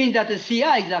this means that the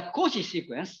CI is a Cauchy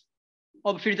sequence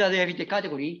of filtered infinity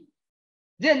category,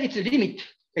 then its limit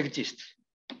exists.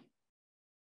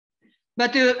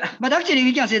 But actually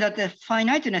we can say that the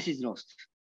finiteness is lost.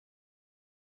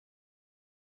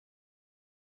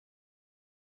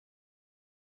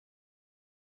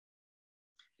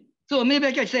 So maybe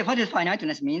I can say what is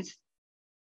finiteness means.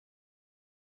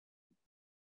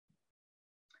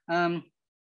 So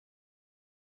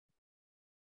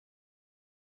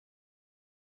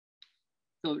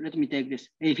let me take this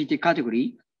AFT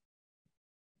category.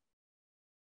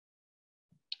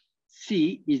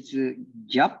 C is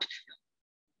gapped.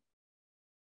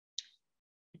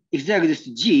 If there exists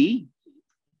G,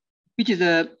 which is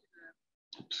a,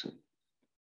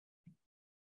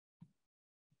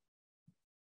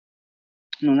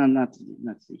 no, not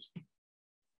C.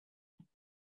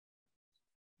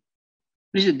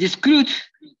 This is a discrete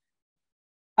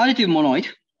additive monoid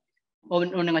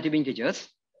of non-negative integers.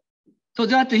 So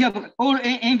that you have all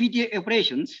NVT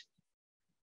operations.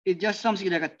 It's just something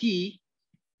like a T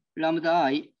lambda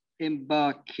I m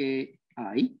bar K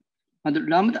I. And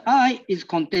lambda I is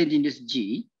contained in this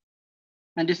G.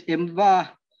 And this m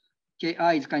bar K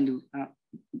I is kind of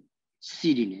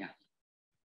C linear.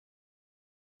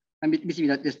 And basically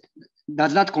that this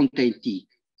does not contain T.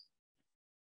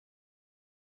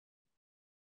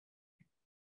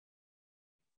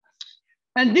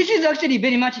 And this is actually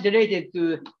very much related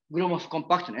to Gromov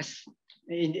compactness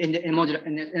in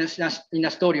the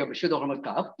story of pseudo-homological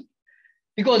curve.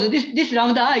 Because this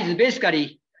lambda I is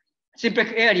basically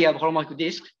simplex area of homological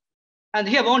disk. And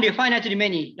you have only finitely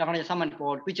many Lagrange sum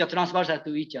manifold which are transversal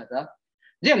to each other.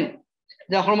 Then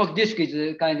the homological disk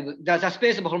is kind of, the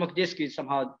space of homological disk is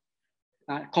somehow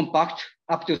compact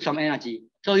up to some energy.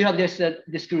 So you have this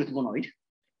discrete monoid.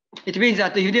 It means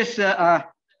that if this,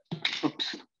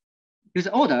 this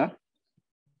order,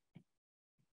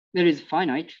 there is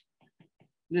finite,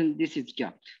 then this is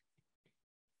gapped.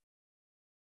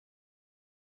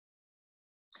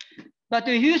 But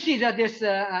if you see that this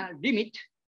limit,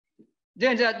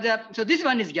 then so this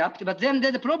one is gapped, but then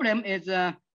the problem is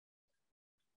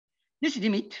this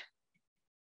limit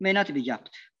may not be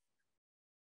gapped.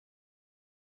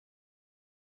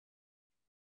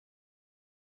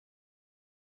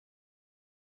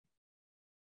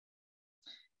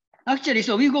 Actually,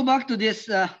 so we go back to this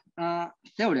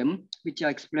theorem, which I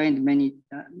explained many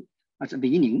at the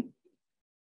beginning.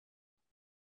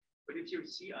 But if your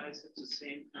CI is the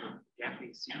same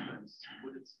gapping sequence,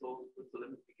 would it still, would the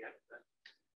limit be gapped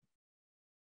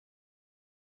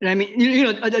then? I mean,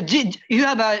 you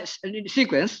have a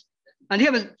sequence and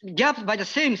you have a gap by the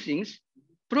same things,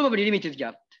 probably limit is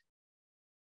gapped.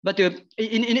 But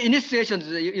in these situations,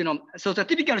 so the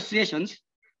typical situations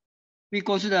we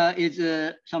consider is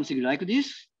something like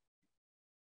this.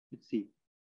 Let's see.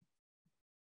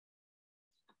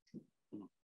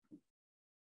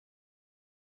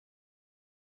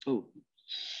 Oh,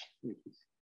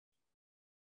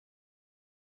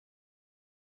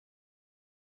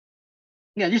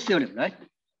 yeah, this theorem, right?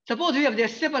 Suppose we have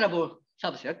this separable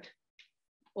subset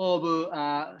of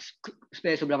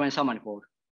space of Lagrange sum manifold.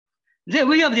 Then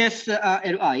we have this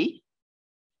Li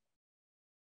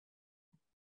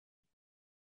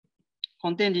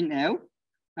contained in L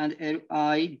and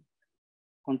Li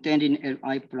contained in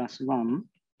Li plus 1,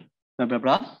 blah, blah,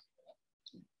 blah.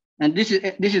 And this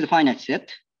is a finite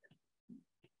set.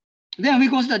 Then we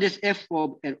consider this F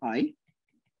of Li.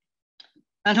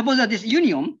 And suppose that this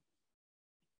union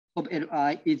of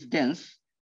Li is dense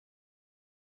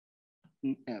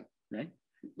in L, right?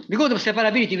 Because of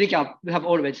separability, we have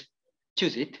always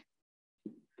choose it.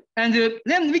 And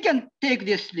then we can take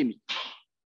this limit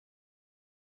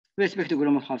with respect to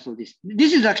Gromov-Hausdorff this.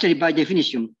 This is actually by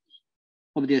definition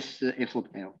of this F of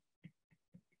L.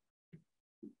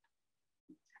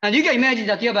 And you can imagine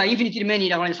that you have infinitely many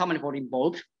Lagrange sum manifold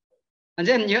involved. And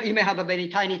then you may have a very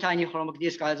tiny homological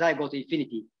disk as I go to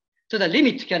infinity. So the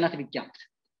limit cannot be gapped.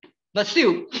 But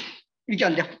still, we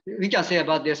can say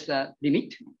about this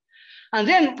limit. And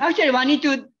then actually I need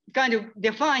to kind of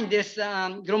define this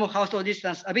Gromov-Hausdorff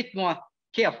distance a bit more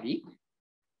carefully.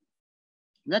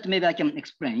 That maybe I can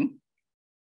explain.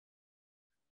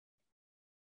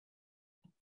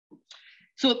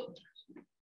 So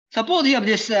suppose you have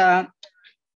this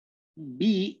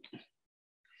B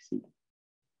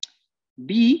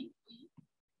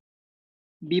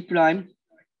prime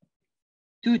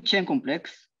 2 chain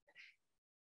complex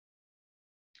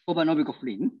over Novikov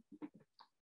ring.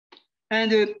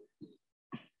 And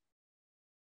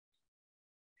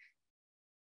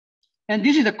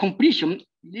this is a completion.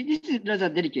 This is rather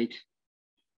delicate.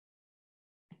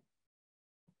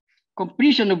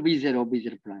 Completion of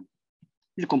B0 prime.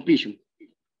 This is completion.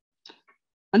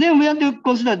 And then we have to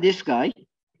consider this guy,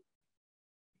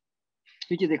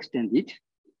 which is extended.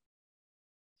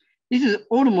 This is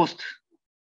almost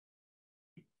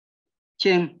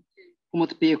chain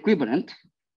homotopy equivalent.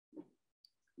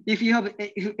 If you have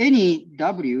any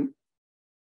W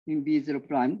in B0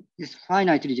 prime is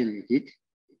finitely generated,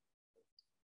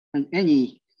 and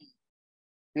any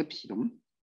epsilon,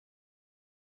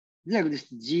 there exists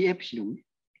G epsilon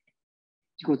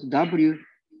equal to W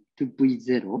to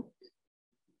V0,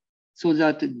 so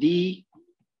that D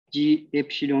G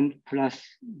epsilon plus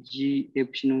G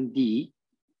epsilon D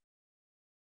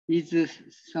is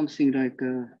something like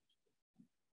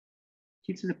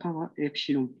T to the power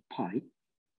epsilon pi,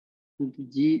 and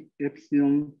G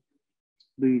epsilon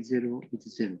V0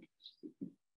 is 0.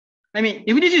 I mean,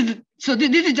 if this is, so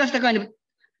this is just a kind of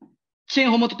chain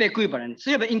homotopy equivalent. So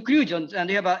you have inclusions and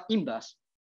you have an inverse.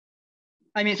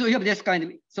 I mean, so you have this kind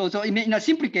of, so in a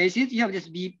simple cases, you have this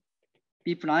B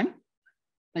prime,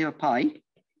 and you have pi,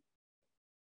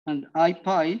 and I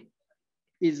pi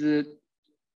is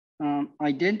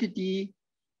identity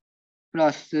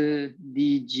plus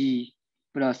dg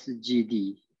plus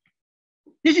gd.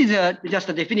 This is just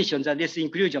a definition that this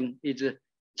inclusion is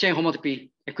chain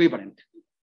homotopy equivalent.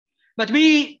 But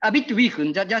we a bit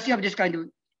weakened that just have this kind of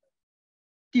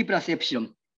t plus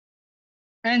epsilon.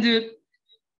 And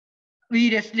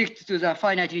we restrict to the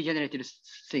finitely generated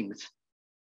things.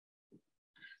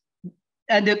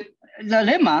 And the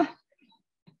lemma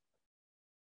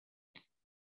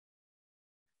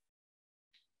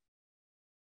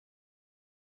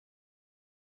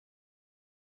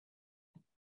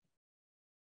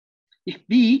if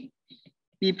B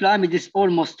prime is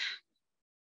almost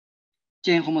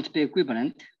chain homotopy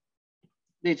equivalent,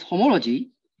 then its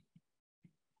homology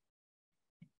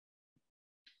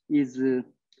is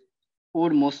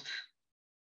almost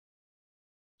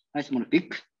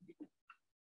isomorphic.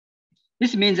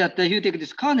 This means that you take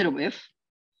this kernel of F,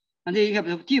 and then you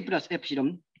have T plus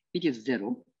epsilon, which is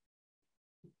 0.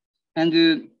 And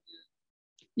the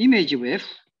image of F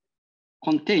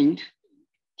contained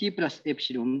T plus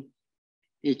epsilon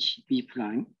HB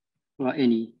prime or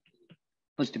any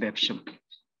positive epsilon.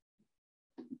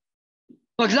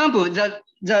 For example,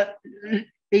 the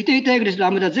eta equals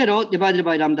lambda 0 divided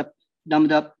by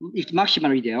lambda is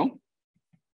maximally there.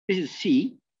 This is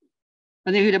C.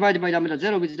 And then you divide by lambda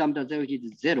 0 with lambda 0, it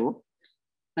is 0.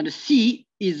 And C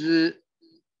is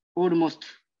almost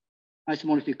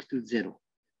isomorphic to 0.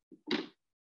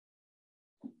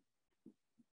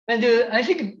 And I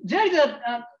think there is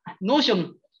a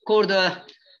notion called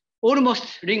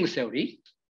almost ring theory,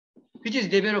 which is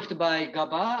developed by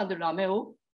Gaba and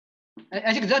Rameo.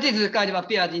 I think that is kind of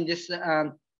appeared in this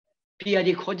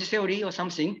periodic Hodge theory or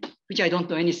something, which I don't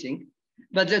know anything.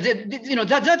 But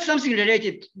that's something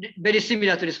related, very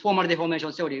similar to this formal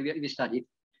deformation theory we studied.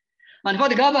 And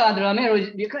what Gaba and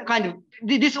Rameo kind of,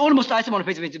 this almost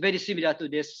isomorphism is very similar to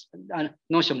this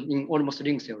notion in almost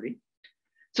ring theory.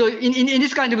 So in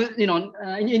this kind of,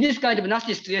 in this kind of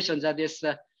nasty situations that this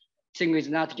thing is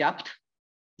not gapped,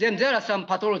 then there are some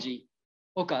pathology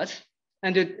occurs.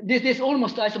 And this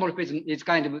almost isomorphism is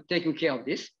kind of taking care of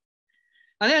this.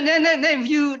 And then if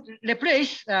you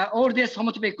replace all this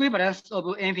homotopy equivalence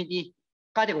of infinity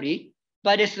category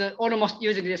by this almost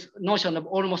using this notion of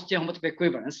almost chain homotopy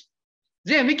equivalence,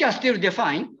 then we can still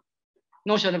define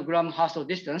notion of Gromov-Hausdorff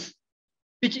distance,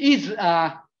 which is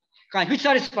which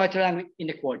satisfies triangle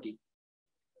inequality.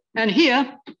 And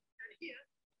here,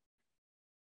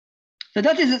 so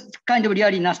that is kind of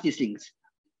really nasty things.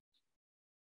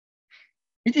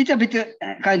 It's a bit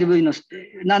kind of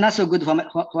not so good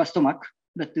for stomach,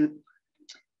 but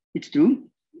it's true.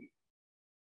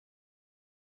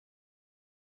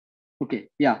 Okay,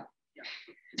 yeah.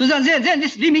 So then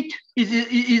this limit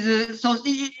is so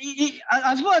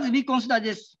as far as we consider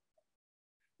this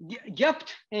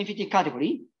gapped infinity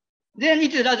category, then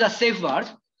it is rather safe word.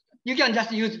 You can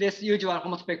just use this usual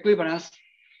homotopy equivalence.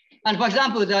 And for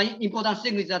example, the important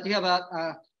thing is that you have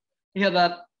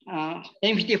a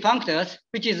infinity functors,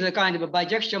 which is a kind of a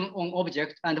bijection on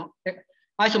object and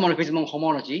isomorphism on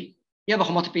homology. You have a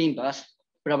homotopy inverse,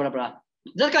 blah, blah, blah.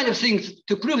 That kind of things,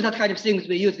 to prove that kind of things,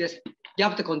 we use this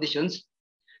gapped conditions.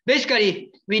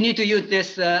 Basically, we need to use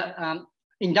this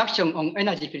induction on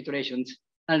energy filtrations,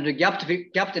 and the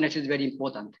gappedness is very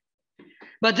important.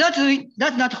 But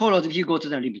that's not followed if you go to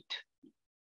the limit.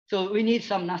 So we need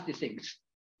some nasty things.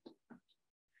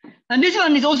 And this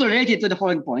one is also related to the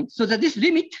following point. So that this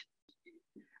limit,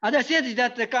 as I said, is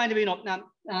that the kind of,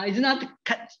 is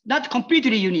not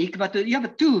completely unique, but you have a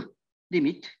two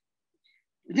limit.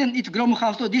 Then its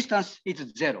Gromov-Hausdorff distance is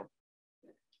 0.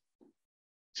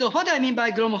 So what I mean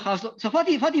by Gromov-Hausdorff, so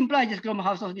what implies this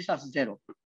Gromov-Hausdorff distance 0?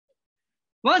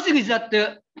 One thing is that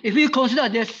if we consider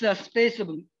this space of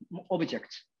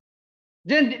objects,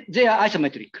 then they are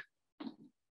isometric.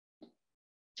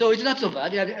 So it's not so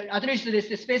bad. At least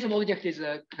this space of object is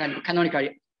kind of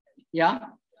canonically, yeah.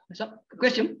 So,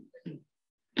 question?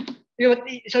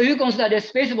 So you consider the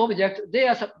space of objects, they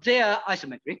are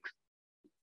isometric.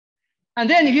 And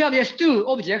then if you have these two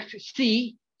objects,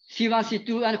 C, C1,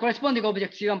 C2, and corresponding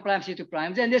object C1 prime, C2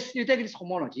 prime, then this, you take this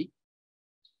homology.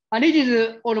 And it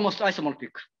is almost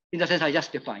isomorphic in the sense I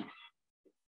just defined.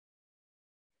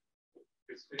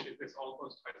 Is this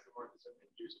almost isomorphism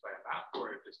induced by a map,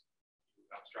 or just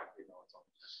abstractly know it's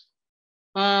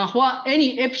almost? For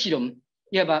any epsilon,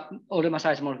 you have almost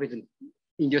isomorphism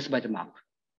induced by the map.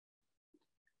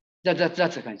 That's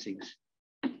the kind of things.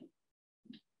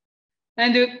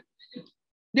 And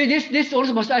this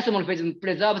almost isomorphism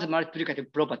preserves the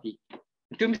multiplicative property.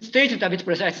 To state it a bit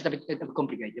precise, it's a bit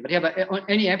complicated. But you have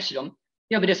any epsilon,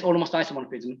 you have this almost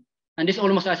isomorphism, and this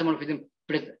almost isomorphism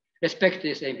respects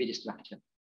this infinity structure.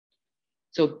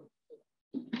 So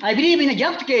I believe in a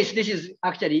gapped case, this is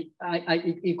actually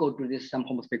equal to this some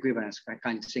homospace equivalence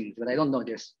kind of thing, but I don't know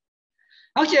this.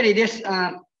 Actually, this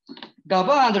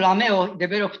Gabor and Rameo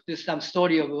developed some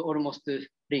story of almost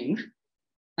ring.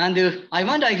 And I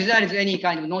wonder if there is any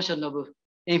kind of notion of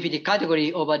infinity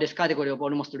category over this category of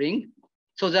almost ring,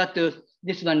 so that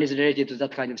this one is related to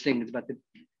that kind of thing. But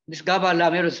this Gabor and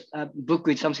Rameo's book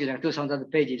is something like 2,000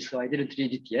 pages, so I didn't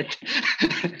read it yet.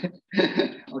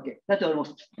 Okay, that's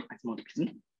almost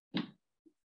isomorphism.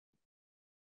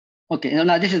 Okay,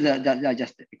 now this is I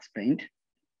just explained.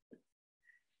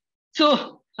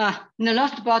 So in the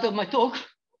last part of my talk,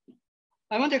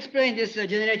 I want to explain this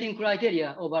generating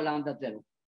criteria over lambda 0.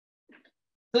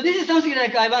 So this is something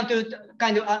like I want to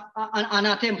kind of an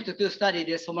attempt to study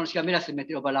this homological mirror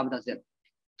symmetry over lambda 0.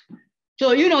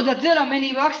 So you know that there are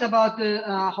many works about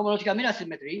homological mirror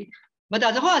symmetry, but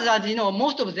as far as you know,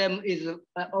 most of them is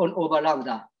over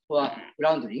lambda or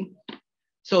rounding.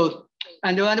 So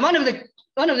and one of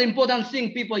the important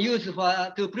things people use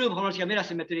to prove homological mirror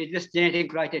symmetry is this generating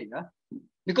criteria,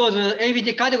 because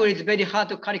infinity category is very hard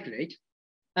to calculate,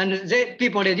 and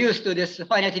people reduce to this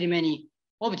finitely many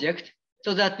object,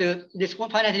 so that this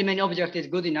finitely many object is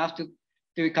good enough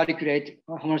to calculate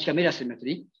homological mirror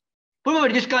symmetry.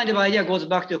 Probably this kind of idea goes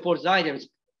back to Paul's ideas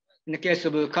in the case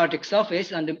of chaotic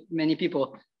surface, and many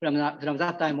people from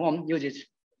that time on uses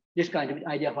this kind of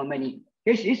idea for many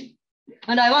cases.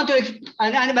 And I want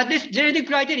to, but this generating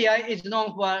criteria is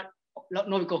known for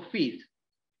Novikov field.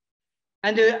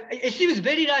 And it seems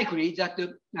very likely that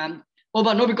over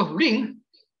Novikov ring,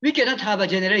 we cannot have a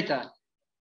generator,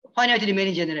 finitely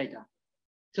many generator.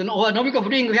 So over Novikov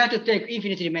ring, we have to take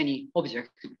infinitely many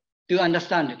objects to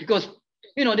understand it, because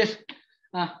you know this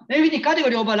infinity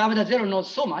category over lambda 0 not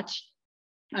so much.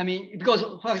 I mean, because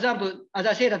for example, as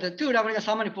I said, that the two Lagrange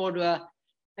submanifold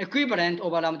equivalent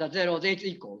over lambda 0, they it's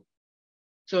equal.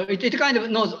 So it kind of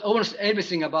knows almost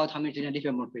everything about Hamiltonian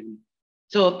diffeomorphism.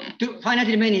 So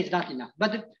finitely many is not enough,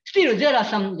 but still there are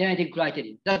some genetic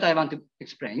criteria that I want to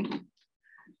explain.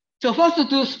 So first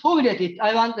to formulate it,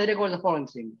 I want to record the following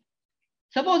thing.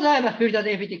 Suppose I have a filtered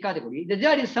infinity category,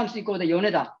 there is something called the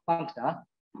Yoneda functor.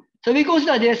 So we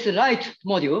consider this right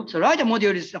module. So right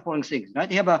module is the following thing,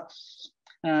 right? You have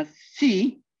a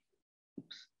C.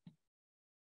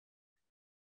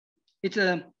 It's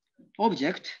an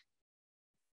object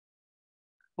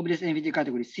of this infinity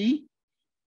category C.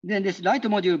 Then this right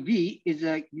module B is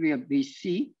a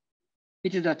BC.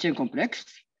 It is a chain complex.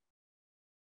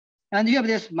 And you have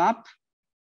this map,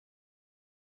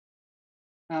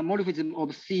 morphism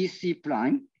of C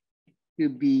prime to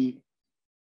be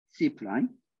C prime,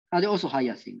 and also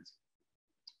higher things.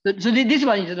 So this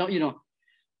one is, you know,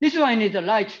 this one is the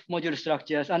right module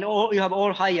structures, and you have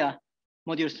all higher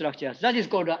module structures. That is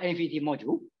called the infinity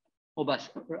module over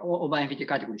infinity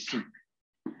category C.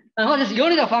 And what this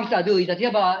Yoneda functor do is that you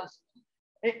have a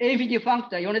infinity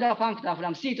functor, Yoneda functor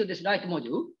from C to this right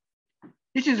module.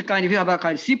 This is kind of, you have a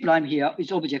kind of C prime here,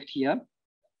 its object here.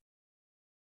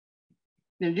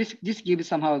 Then this gives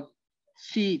somehow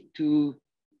C to,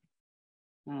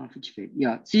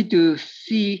 C to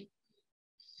C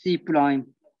prime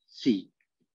C.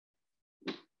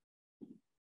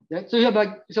 Right? So you have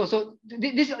a, so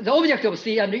this the object of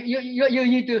C, and you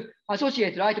need to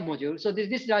associate right module. So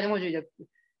this right module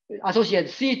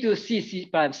associates C to C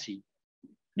prime C.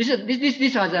 This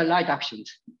has the right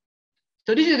actions.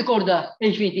 So this is called the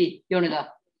infinity Yoneda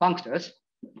functors.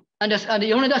 And the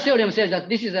Yoneda theorem says that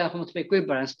this is a homospace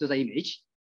equivalence to the image.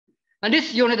 And this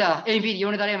infinity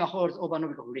Yoneda lemma holds over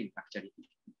Novikov ring, actually.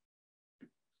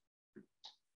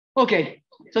 Okay,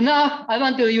 so now I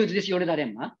want to use this Yoneda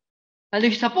lemma. And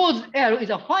if suppose L is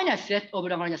a finite set of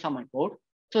Lagrange submanifold,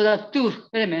 so that two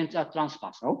elements are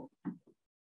transversal.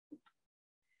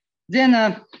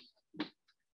 Then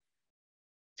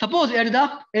suppose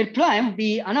L prime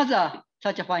be another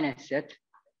such a finite set.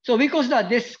 So we consider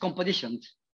this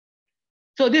compositions.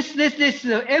 So this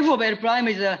f of L prime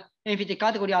is an infinity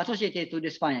category associated to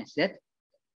this finite set.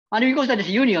 And we consider this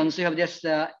union, so you have this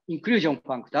inclusion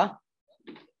functor,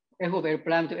 f of L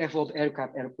prime to f of L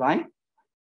cap L prime.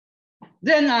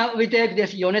 Then we take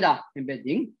this Yoneda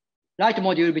embedding, right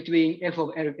module between f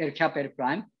of L cap L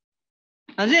prime.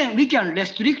 And then we can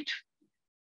restrict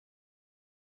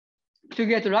to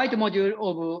get right module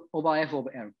over f of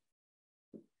L.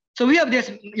 So we have this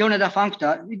Yoneda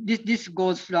functor. This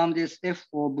goes from this f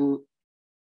of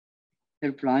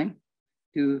L prime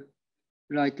to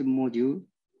right module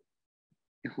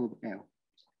f of L.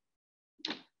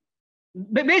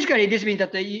 But basically, this means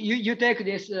that you take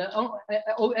this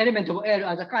element of L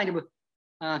as a kind of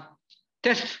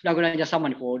test Lagrangian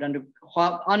submanifold, and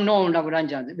for unknown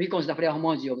Lagrangians, we consider Floer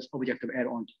homology of object of L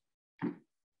only.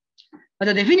 But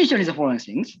the definition is the following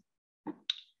things.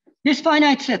 This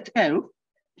finite set L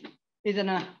is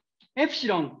an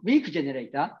epsilon weak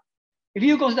generator. If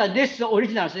you consider this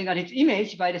original thing and its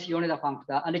image by this Yoneda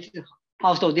functor, and its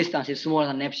Hausdorff distance is smaller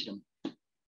than epsilon.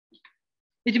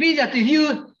 It means that if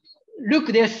you look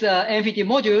this infinity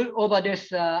module over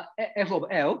this f of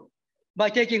L by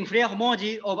taking Floer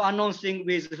homology of unknown thing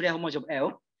with Floer homology of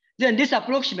L, then this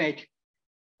approximate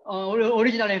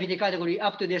original infinity category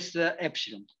up to this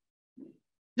epsilon.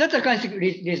 That's a kind of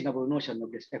reasonable notion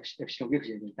of this epsilon weak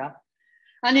generator.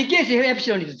 And in case if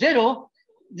epsilon is 0,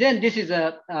 then this is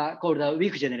called a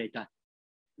weak generator.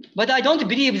 But I don't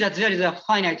believe that there is a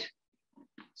finite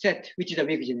set which is a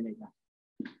weak generator.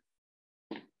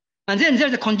 And then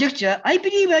there's a conjecture. I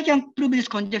believe I can prove this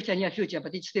conjecture in the near future,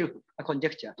 but it's still a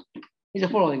conjecture. It's the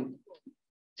following.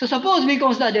 So suppose we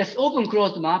consider this open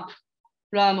closed map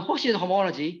from Hoshi's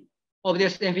homology of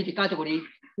this infinity category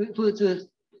whose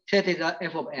set is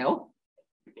f of L.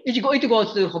 It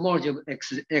goes to homology of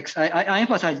X. I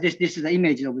emphasize this. This is the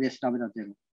image of this lambda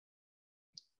 0.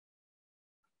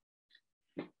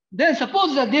 Then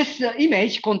suppose that this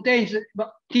image contains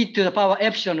t to the power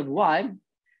epsilon of y.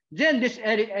 Then this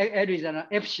L is an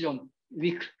epsilon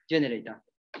weak generator.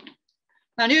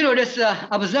 And you know this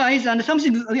Abzai and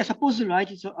something we are supposed to write.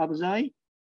 So Abzai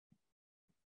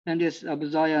and this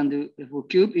Abzai and f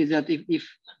cube is that if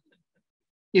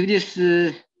this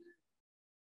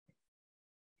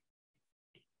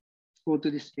go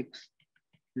to this X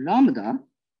lambda,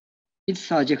 it's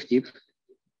surjective.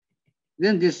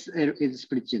 Then this L is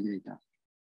split generator.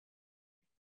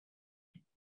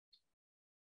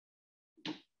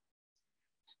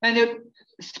 And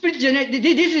split generator,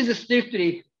 this is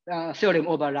strictly theorem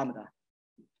over lambda.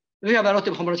 We have a lot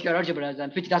of homological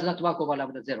algebras which does not work over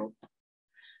lambda 0.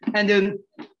 And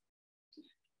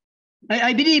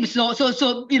I believe so.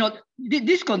 So you know,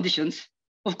 these conditions,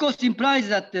 of course, implies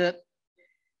that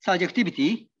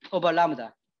surjectivity over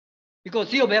lambda, because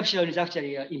C of epsilon is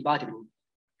actually invertible.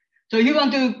 So you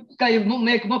want to kind of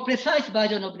make more precise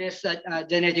version of this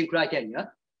generating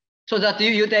criteria, so that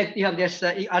you have this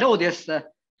allow this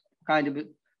kind of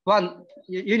one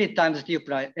unit times t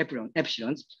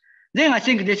epsilons. Then I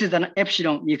think this is an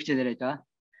epsilon weak generator.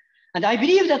 And I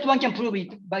believe that one can prove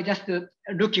it by just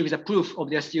looking with the proof of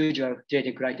this usual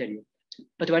generating criteria.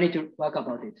 But I need to work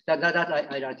about it. That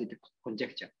I write the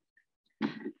conjecture.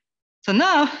 So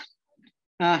now,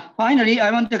 finally,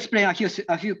 I want to explain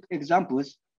a few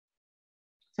examples.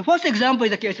 The first example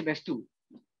is the case of S2.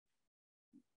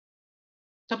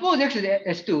 Suppose X is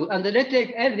S2, and let's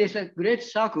take L this great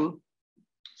circle.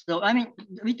 So I mean,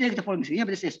 we take the following thing. We have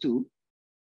this S2.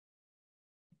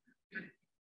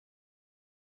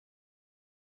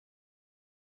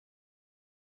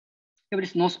 You have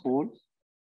this north pole,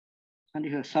 and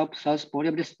you have south pole.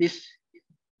 You have this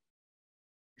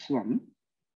one.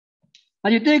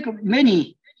 And you take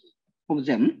many of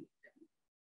them.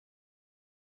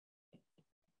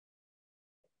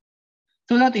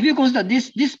 So that if you consider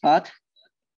this part,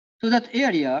 so that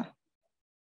area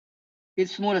is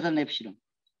smaller than epsilon.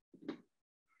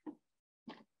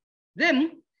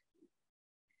 Then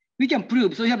we can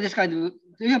prove, so you have this kind of,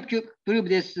 so you have to prove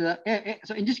this, so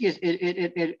in this case,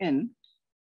 Ln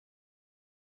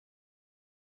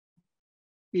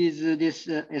is this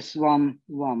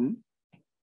S11,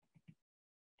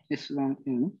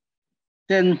 S1n.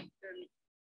 Then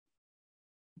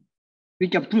we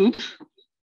can prove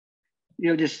you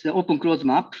have this open closed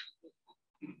map.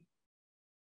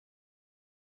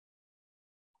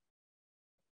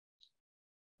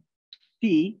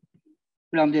 P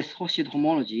from this Hoshi's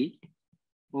homology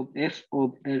of f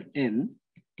of Ln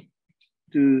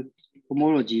to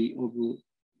homology of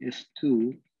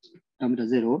S2 lambda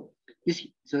 0.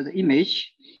 So the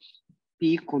image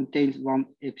P contains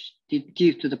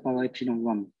T to the power epsilon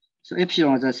 1. So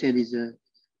epsilon, as I said, is the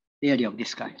area of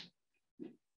this kind.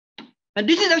 And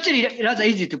this is actually rather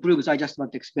easy to prove, so I just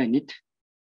want to explain it.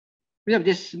 We have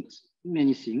this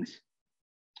many things.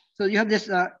 So you have this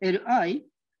Li,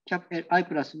 cap Li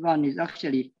plus 1 is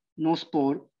actually north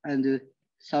pole and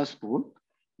south pole.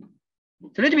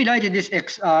 So let me write this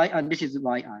Xi and this is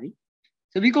Yi.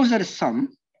 So we consider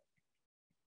sum.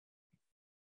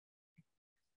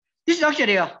 This is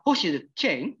actually a Hoshid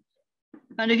chain.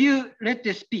 And if you let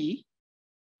this P,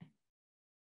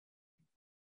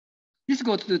 this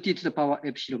goes to T to the power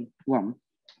epsilon 1.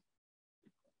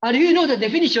 And you know the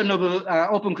definition of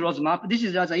open closed map, this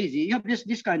is rather easy. You have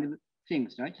this kind of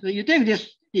things, right? So you take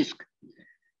this disk.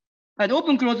 And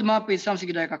open closed map is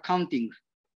something like a counting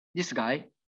this guy.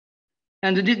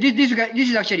 And this guy, this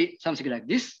is actually something like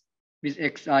this with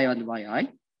Xi and Yi.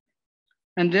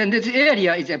 And then this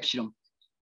area is epsilon.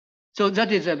 So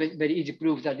that is a very easy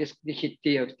proof that this hit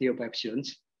T of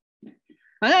epsilons. And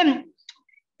then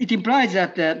it implies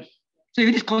that, so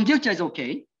if this conjecture is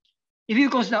okay, if you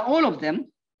consider all of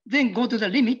them, then go to the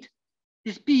limit,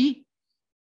 this P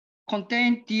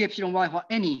contain T epsilon Y for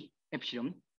any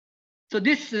epsilon. So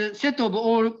this set of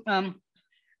all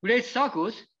great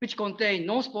circles, which contain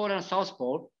north pole and south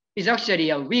pole, is actually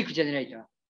a weak generator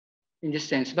in this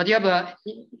sense. But you have a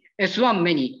S1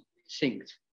 many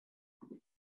things.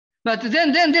 But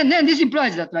then this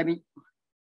implies that, I mean,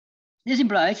 this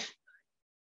implies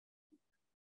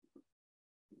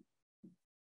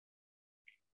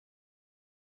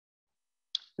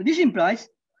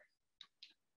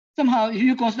somehow if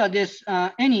you consider this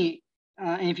any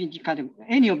infinity category,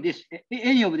 any of this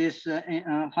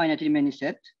finitely many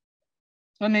set,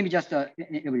 or maybe just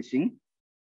everything,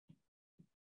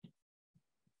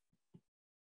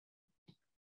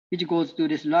 which goes to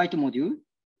this light module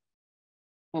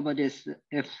over this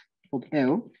F of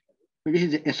L. So this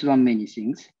is the S1 many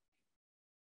things.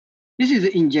 This is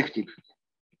injective.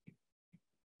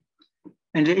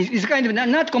 And it's kind of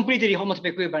not completely homotopy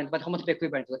equivalent, but homotopy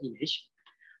equivalent to the image.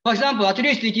 For example, at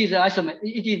least it is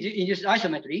in this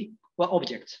isometry for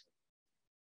objects.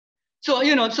 So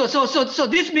you know, so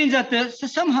this means that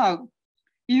somehow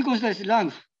you consider this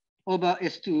length over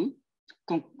S2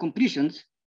 completions,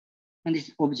 and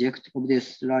this object of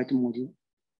this light module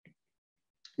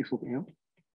F of L.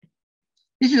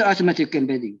 This is isometric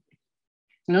embedding.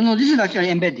 No, this is actually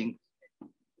embedding.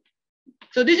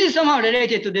 So this is somehow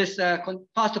related to this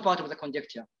first part of the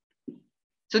conjecture.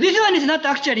 So this one is not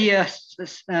actually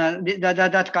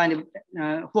that kind of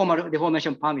formal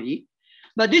deformation family,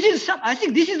 but this is I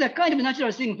think this is a kind of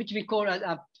natural thing which we call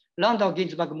a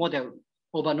Landau-Ginzburg model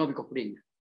over Novikov ring.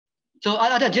 So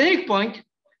at a generic point,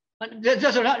 so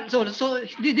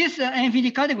this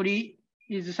infinity category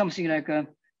is something like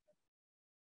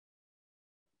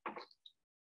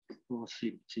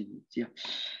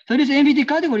so this infinity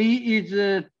category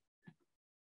is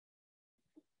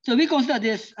so we consider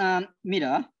this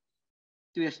mirror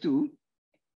to S2.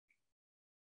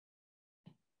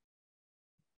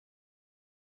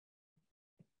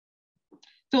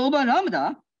 So over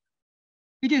lambda,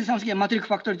 it is something a matrix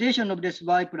factorization of this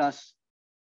Y plus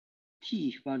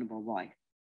T 1 over Y,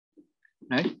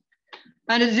 right?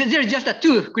 And there is just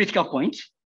two critical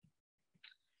points.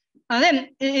 And then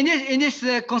in this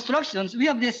constructions, we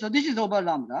have this, so this is over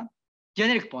lambda,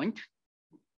 generic point.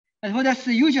 And for this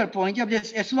usual point, you have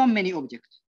this S1 many object.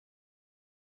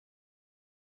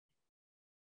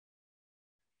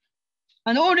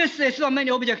 And all this S1 many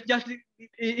object just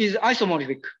is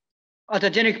isomorphic at a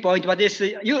generic point, but this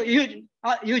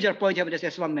usual point you have this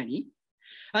S1 many.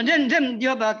 And then you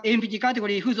have an infinity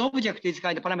category whose object is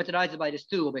kind of parameterized by this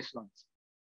two of S1s.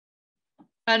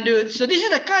 And so this is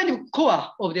the kind of core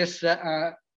of this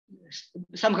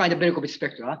some kind of Berkovich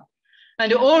spectra.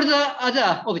 And all the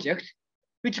other objects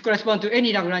which correspond to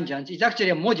any Lagrangians is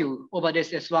actually a module over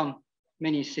this S1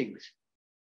 many things.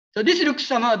 So this looks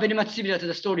somehow very much similar to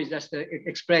the stories that's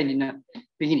explained in the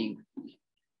beginning.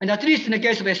 And at least in the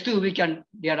case of S2, we can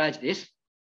realize this.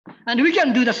 And we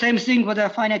can do the same thing for the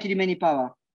finitely many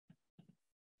power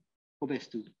of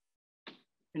S2.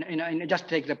 And just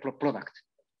take the product.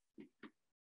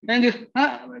 And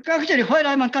actually, while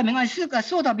I'm coming, I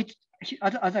thought a bit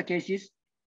other cases.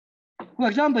 For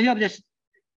example, you have this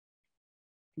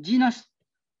genus,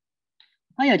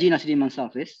 higher genus Riemann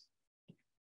surface.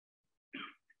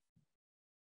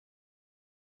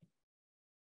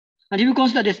 And if you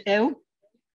consider this L,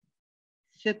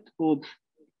 set of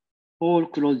all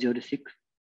closed geodesic,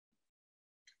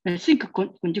 I think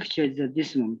conjecture is that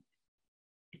this one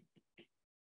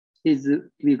is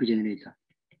weak generator.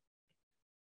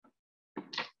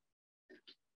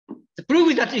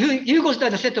 prove that if you consider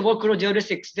the set of all closed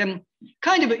heuristics, then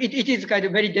kind of it is kind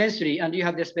of very densely, and you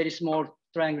have this very small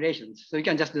triangulations. So you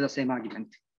can just do the same argument.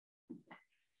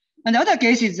 And the other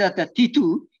case is that the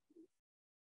T2.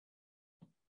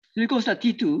 So you consider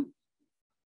T2.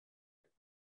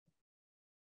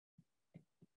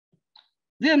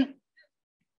 Then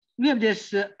we have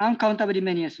this uncountably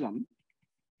many S1.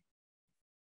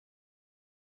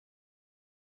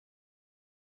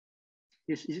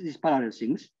 These parallel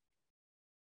things.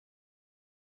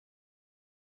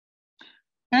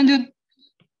 And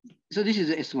so this is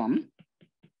S1.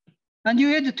 And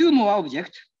you add two more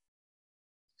objects,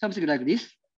 something like this.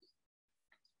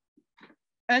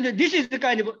 And this is the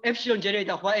kind of epsilon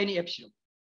generator for any epsilon.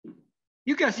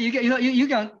 You can see,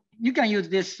 you can use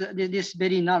this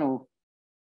very narrow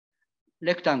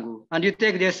rectangle, and you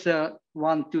take this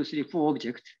 1, 2, 3, 4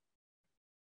 object.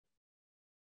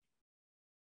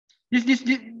 This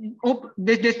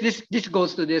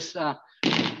goes to this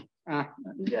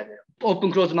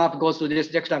open close map goes to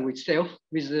this rectangle itself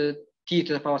with t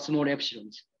to the power small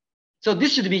epsilons. So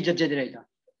this should be the generator.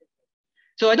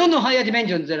 So I don't know higher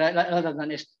dimensions rather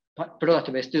than product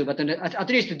of S2, but at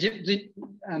least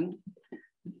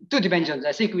 2 dimensions.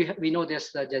 I think we know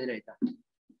this generator.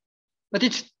 But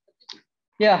it's,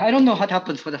 yeah, I don't know what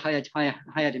happens for the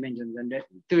higher dimensions, and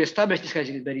to establish this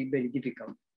is very, very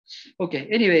difficult. Okay,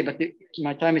 anyway, but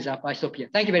my time is up. I stop here.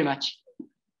 Thank you very much.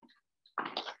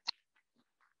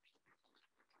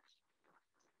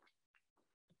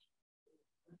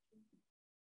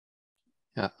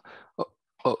 Yeah.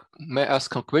 Oh, may I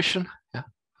ask a question? Yeah.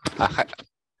 Hi.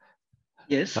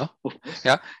 Yes. No?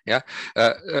 Yeah. Yeah.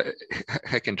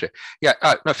 Hi, Kenji. Yeah.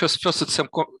 No, first, it's some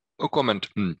comment.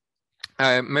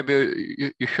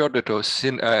 Maybe you heard it or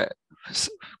seen.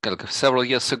 Several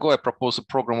years ago, I proposed a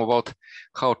program about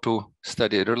how to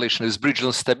study relation with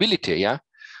Bridgeland stability, yeah,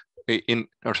 in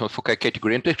terms of Fukaya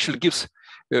category, and it actually gives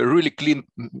a really clean,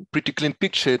 pretty clean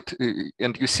picture,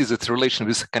 and you see that relation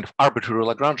with kind of arbitrary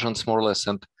Lagrangians, more or less,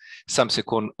 and something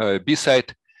on B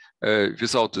side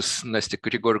without this nasty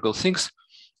categorical things.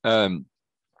 Roughly,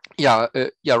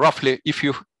 if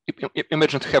you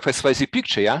imagine to have a SYZ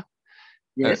picture, yeah.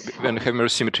 Yes. When you have mirror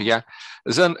symmetry, yeah.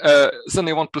 Then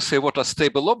you want to say what are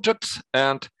stable objects,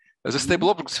 and the stable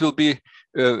objects will be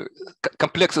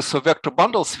complexes of vector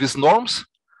bundles with norms.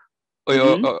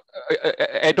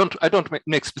 I don't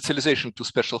make specialization to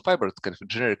special fiber. It's kind of a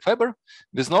generic fiber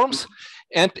with norms.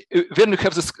 And when you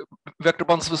have this vector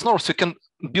bundles with norms, you can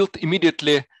build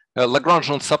immediately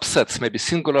Lagrangian subsets, maybe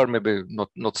singular, maybe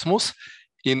not smooth,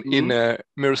 in a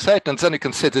mirror site, and then you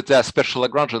can say that they are special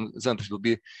Lagrangian. Then it will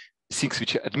be things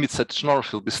which admit such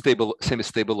norms will be stable,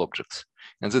 semi-stable objects,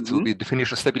 and that will be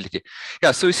definition of stability.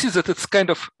 Yeah, so you see that it's kind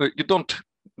of you don't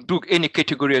do any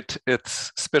category at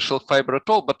special fiber at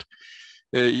all, but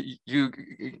you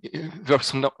work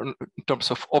some in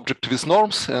terms of object with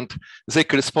norms, and they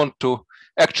correspond to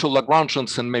actual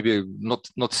Lagrangians, and maybe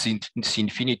not see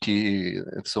infinity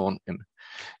and so on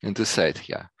in this side.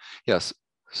 Yeah. Yes.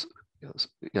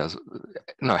 Yes,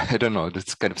 no, I don't know.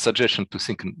 That's kind of suggestion to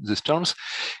think in these terms.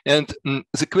 And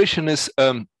the question is,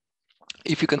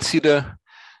 if you consider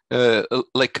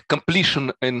like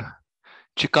completion in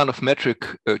Chekhanov metric,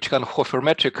 Chekhanov-Hofer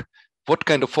metric, what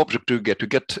kind of object do you get? You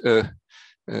get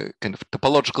kind of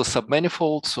topological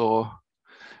submanifolds, or?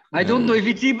 I don't know if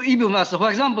it's even worse. For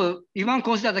example, if one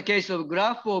considers the case of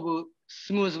graph of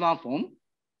smooth one form,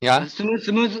 yeah, smooth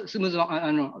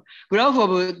one, graph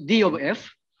of D of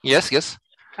F. Yes, yes.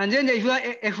 And then if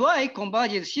Fy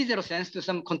converges C0 sense to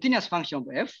some continuous function of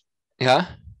F,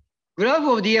 yeah, graph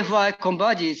of dFy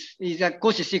converges is a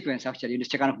Cauchy sequence actually in the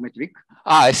Chekhanov metric.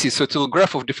 Ah, I see. So it's a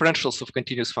graph of differentials of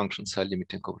continuous functions are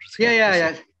limiting convergence.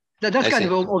 Yeah. That kind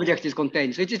of object is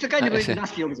contained. So it's a kind of a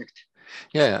nasty object.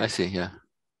 Yeah, I see. Yeah.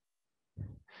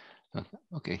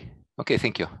 Okay.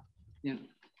 Thank you. Yeah.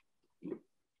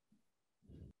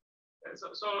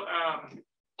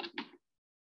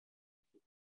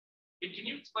 Can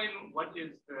you explain what is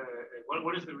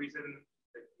the reason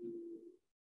that you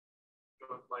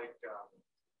don't like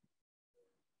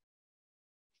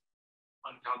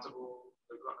uncountable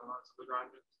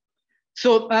Lagrangians?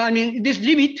 So I mean this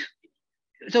limit.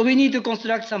 So we need to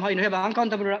construct somehow. You have an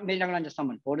uncountable Lagrangian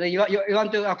manifold. You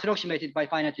want to approximate it by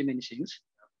finitely many things.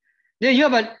 Then you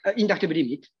have an inductive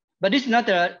limit, but this is not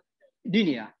a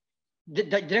linear,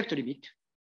 direct limit.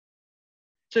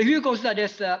 So if you consider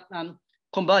this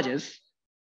convergence,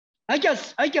 I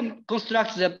can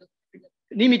construct the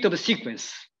limit of a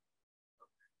sequence,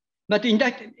 but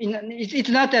it's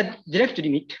not a direct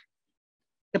limit.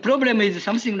 The problem is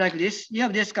something like this. You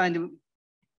have this kind of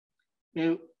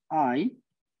I,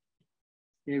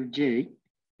 Fj.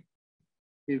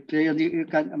 You play you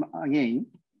can again.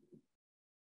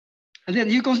 And then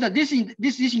you consider this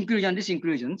inclusion, this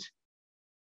inclusions.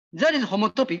 That is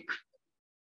homotopic,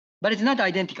 but it's not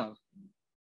identical.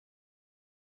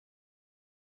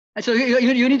 And so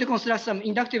you need to construct some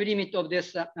inductive limit of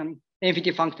this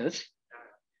infinity functors.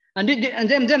 And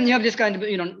then you have this kind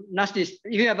of nasty.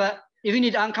 If you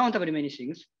need uncountable many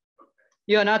things,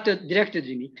 you are not a directed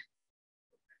limit.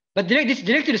 But this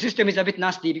directed system is a bit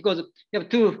nasty because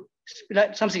you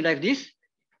have something like this.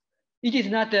 It is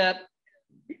not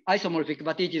isomorphic,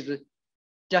 but it is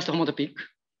just homotopic.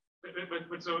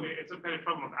 But so it's a kind of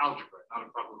problem of algebra, not a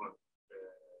problem of.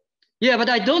 Yeah, but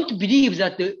I don't believe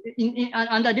that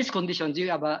under these conditions you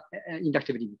have an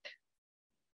inductive limit.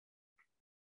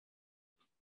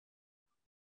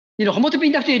 Homotopy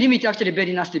inductive limit is actually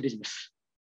very nasty business.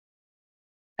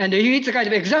 And if it's a kind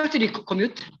of exactly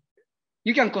commute,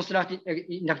 you can construct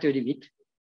inductive limit.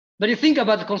 But you think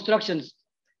about the constructions,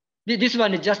 this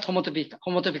one is just homotopic,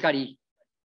 homotopic.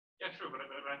 Yeah, true, but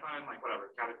I find like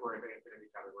whatever category of infinity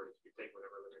categories, you take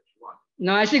whatever limit you want.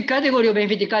 No, I think category of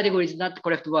infinity category is not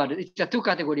correct word. It's a two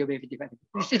category of infinity category.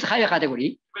 It's higher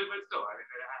category. But still, I mean.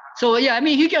 So yeah, I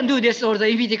mean, you can do this or the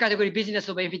infinity category business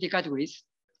of infinity categories.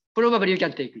 Probably you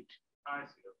can take it. I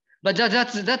see. Okay. But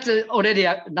that's already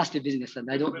a nasty business, and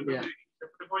I don't. But yeah.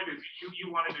 The point is,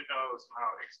 you wanted to know somehow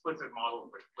explicit model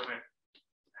with limit,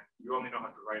 and you only know how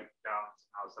to write down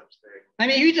how such thing. I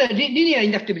mean, use a linear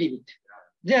inductive limit.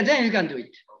 Then you can do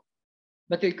it.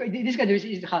 But this kind of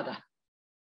is harder.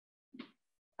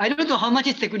 I don't know how much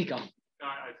is technical.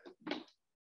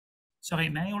 Sorry,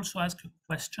 may I also ask a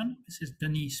question? This is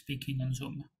Denis speaking on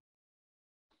Zoom.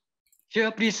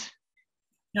 Sure, please.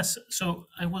 Yes, so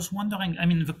I was wondering, I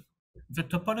mean, the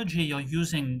topology you're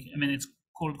using, I mean, it's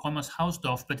called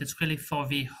Gromov-Hausdorff, but it's really for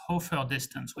the Hofer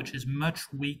distance, which is much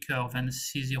weaker than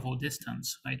C0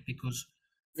 distance, right? Because,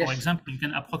 for example, you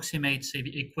can approximate, say,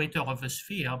 the equator of a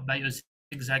sphere by a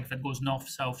zigzag that goes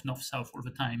north-south all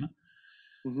the time.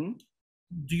 Mm-hmm.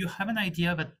 Do you have an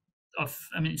idea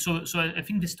so I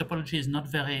think this topology is not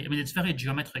very, I mean, it's very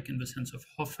geometric in the sense of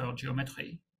Hofer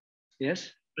geometry.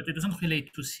 Yes. But it doesn't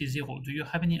relate to C0. Do you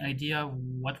have any idea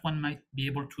what one might be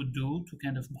able to do to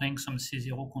kind of bring some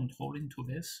C0 control into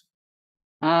this?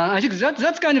 I think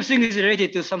that kind of thing is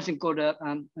related to something called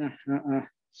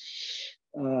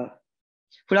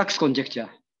flux conjecture.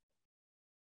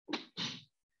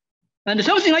 And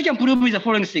something I can prove is the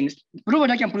following things.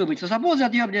 I can prove it. So suppose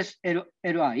that you have this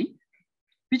Li,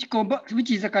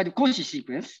 which is a kind of Cauchy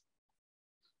sequence.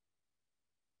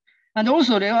 And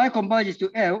also the Li converges to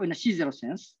L in a C0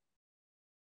 sense.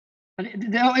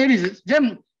 And the L is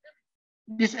then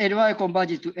this Li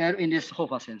converges to L in this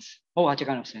Hofer sense, or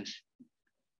Chekanov sense.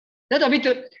 That's a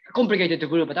bit complicated to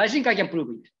prove, but I think I can prove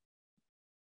it.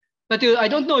 But I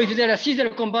don't know if there are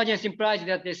C0 convergence implies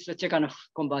that there's a Chekanov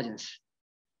convergence.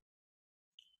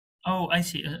 Oh, I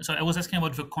see. So I was asking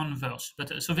about the converse,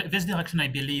 but so this direction I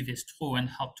believe is true and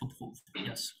hard to prove.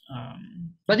 Yes.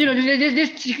 But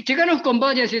this Chekanov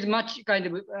convergence is much kind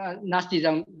of nasty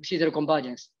than C0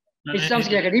 convergence. It's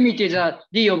something like a limit is a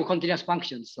D of continuous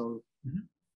functions, so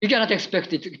you cannot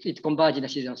expect it to converge in a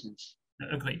C0 sense.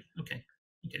 Agree. Okay.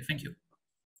 Okay. Thank you.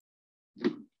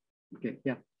 Okay.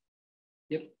 Yeah.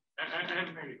 Yep. I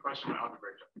have maybe a question about algebra.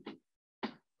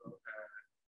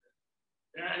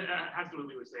 It has to do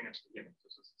with what we were saying at the beginning.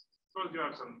 So suppose you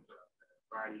have some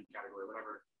variety category,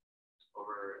 whatever,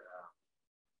 over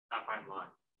affine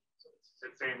line. So it's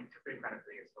the same kind of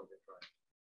thing as still right?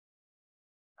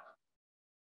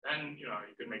 Then you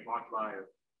can make moduli of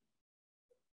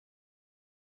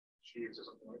sheaves or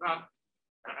something like that.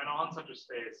 And on such a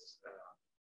space,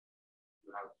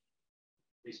 you have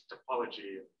at least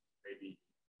topology, maybe.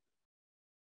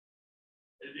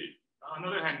 On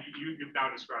the other hand, you've now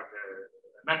described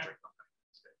a metric on that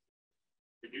space.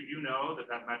 Did you know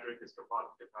that metric is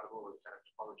compatible with kind of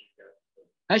topology?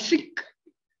 I think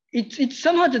it's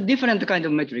somewhat a different kind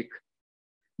of metric.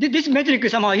 This metric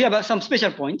is somehow you have some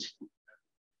special points.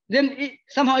 Then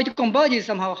somehow it converges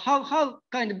somehow. How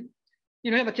kind of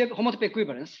you have a homotopy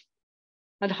equivalence,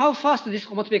 and how fast this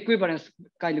homotopy equivalence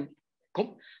kind of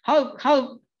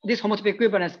how this homotopy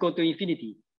equivalence go to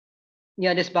infinity.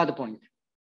 Yeah, this bad point.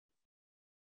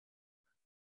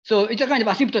 So it's a kind of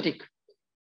asymptotic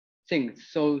thing.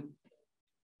 So,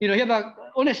 you have a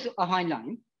honest affine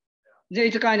line. Then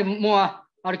it's a kind of more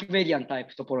Archimedean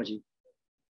type topology.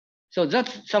 So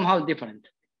that's somehow different.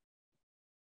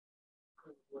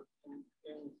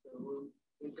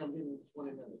 We come in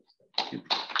 20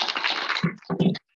 minutes.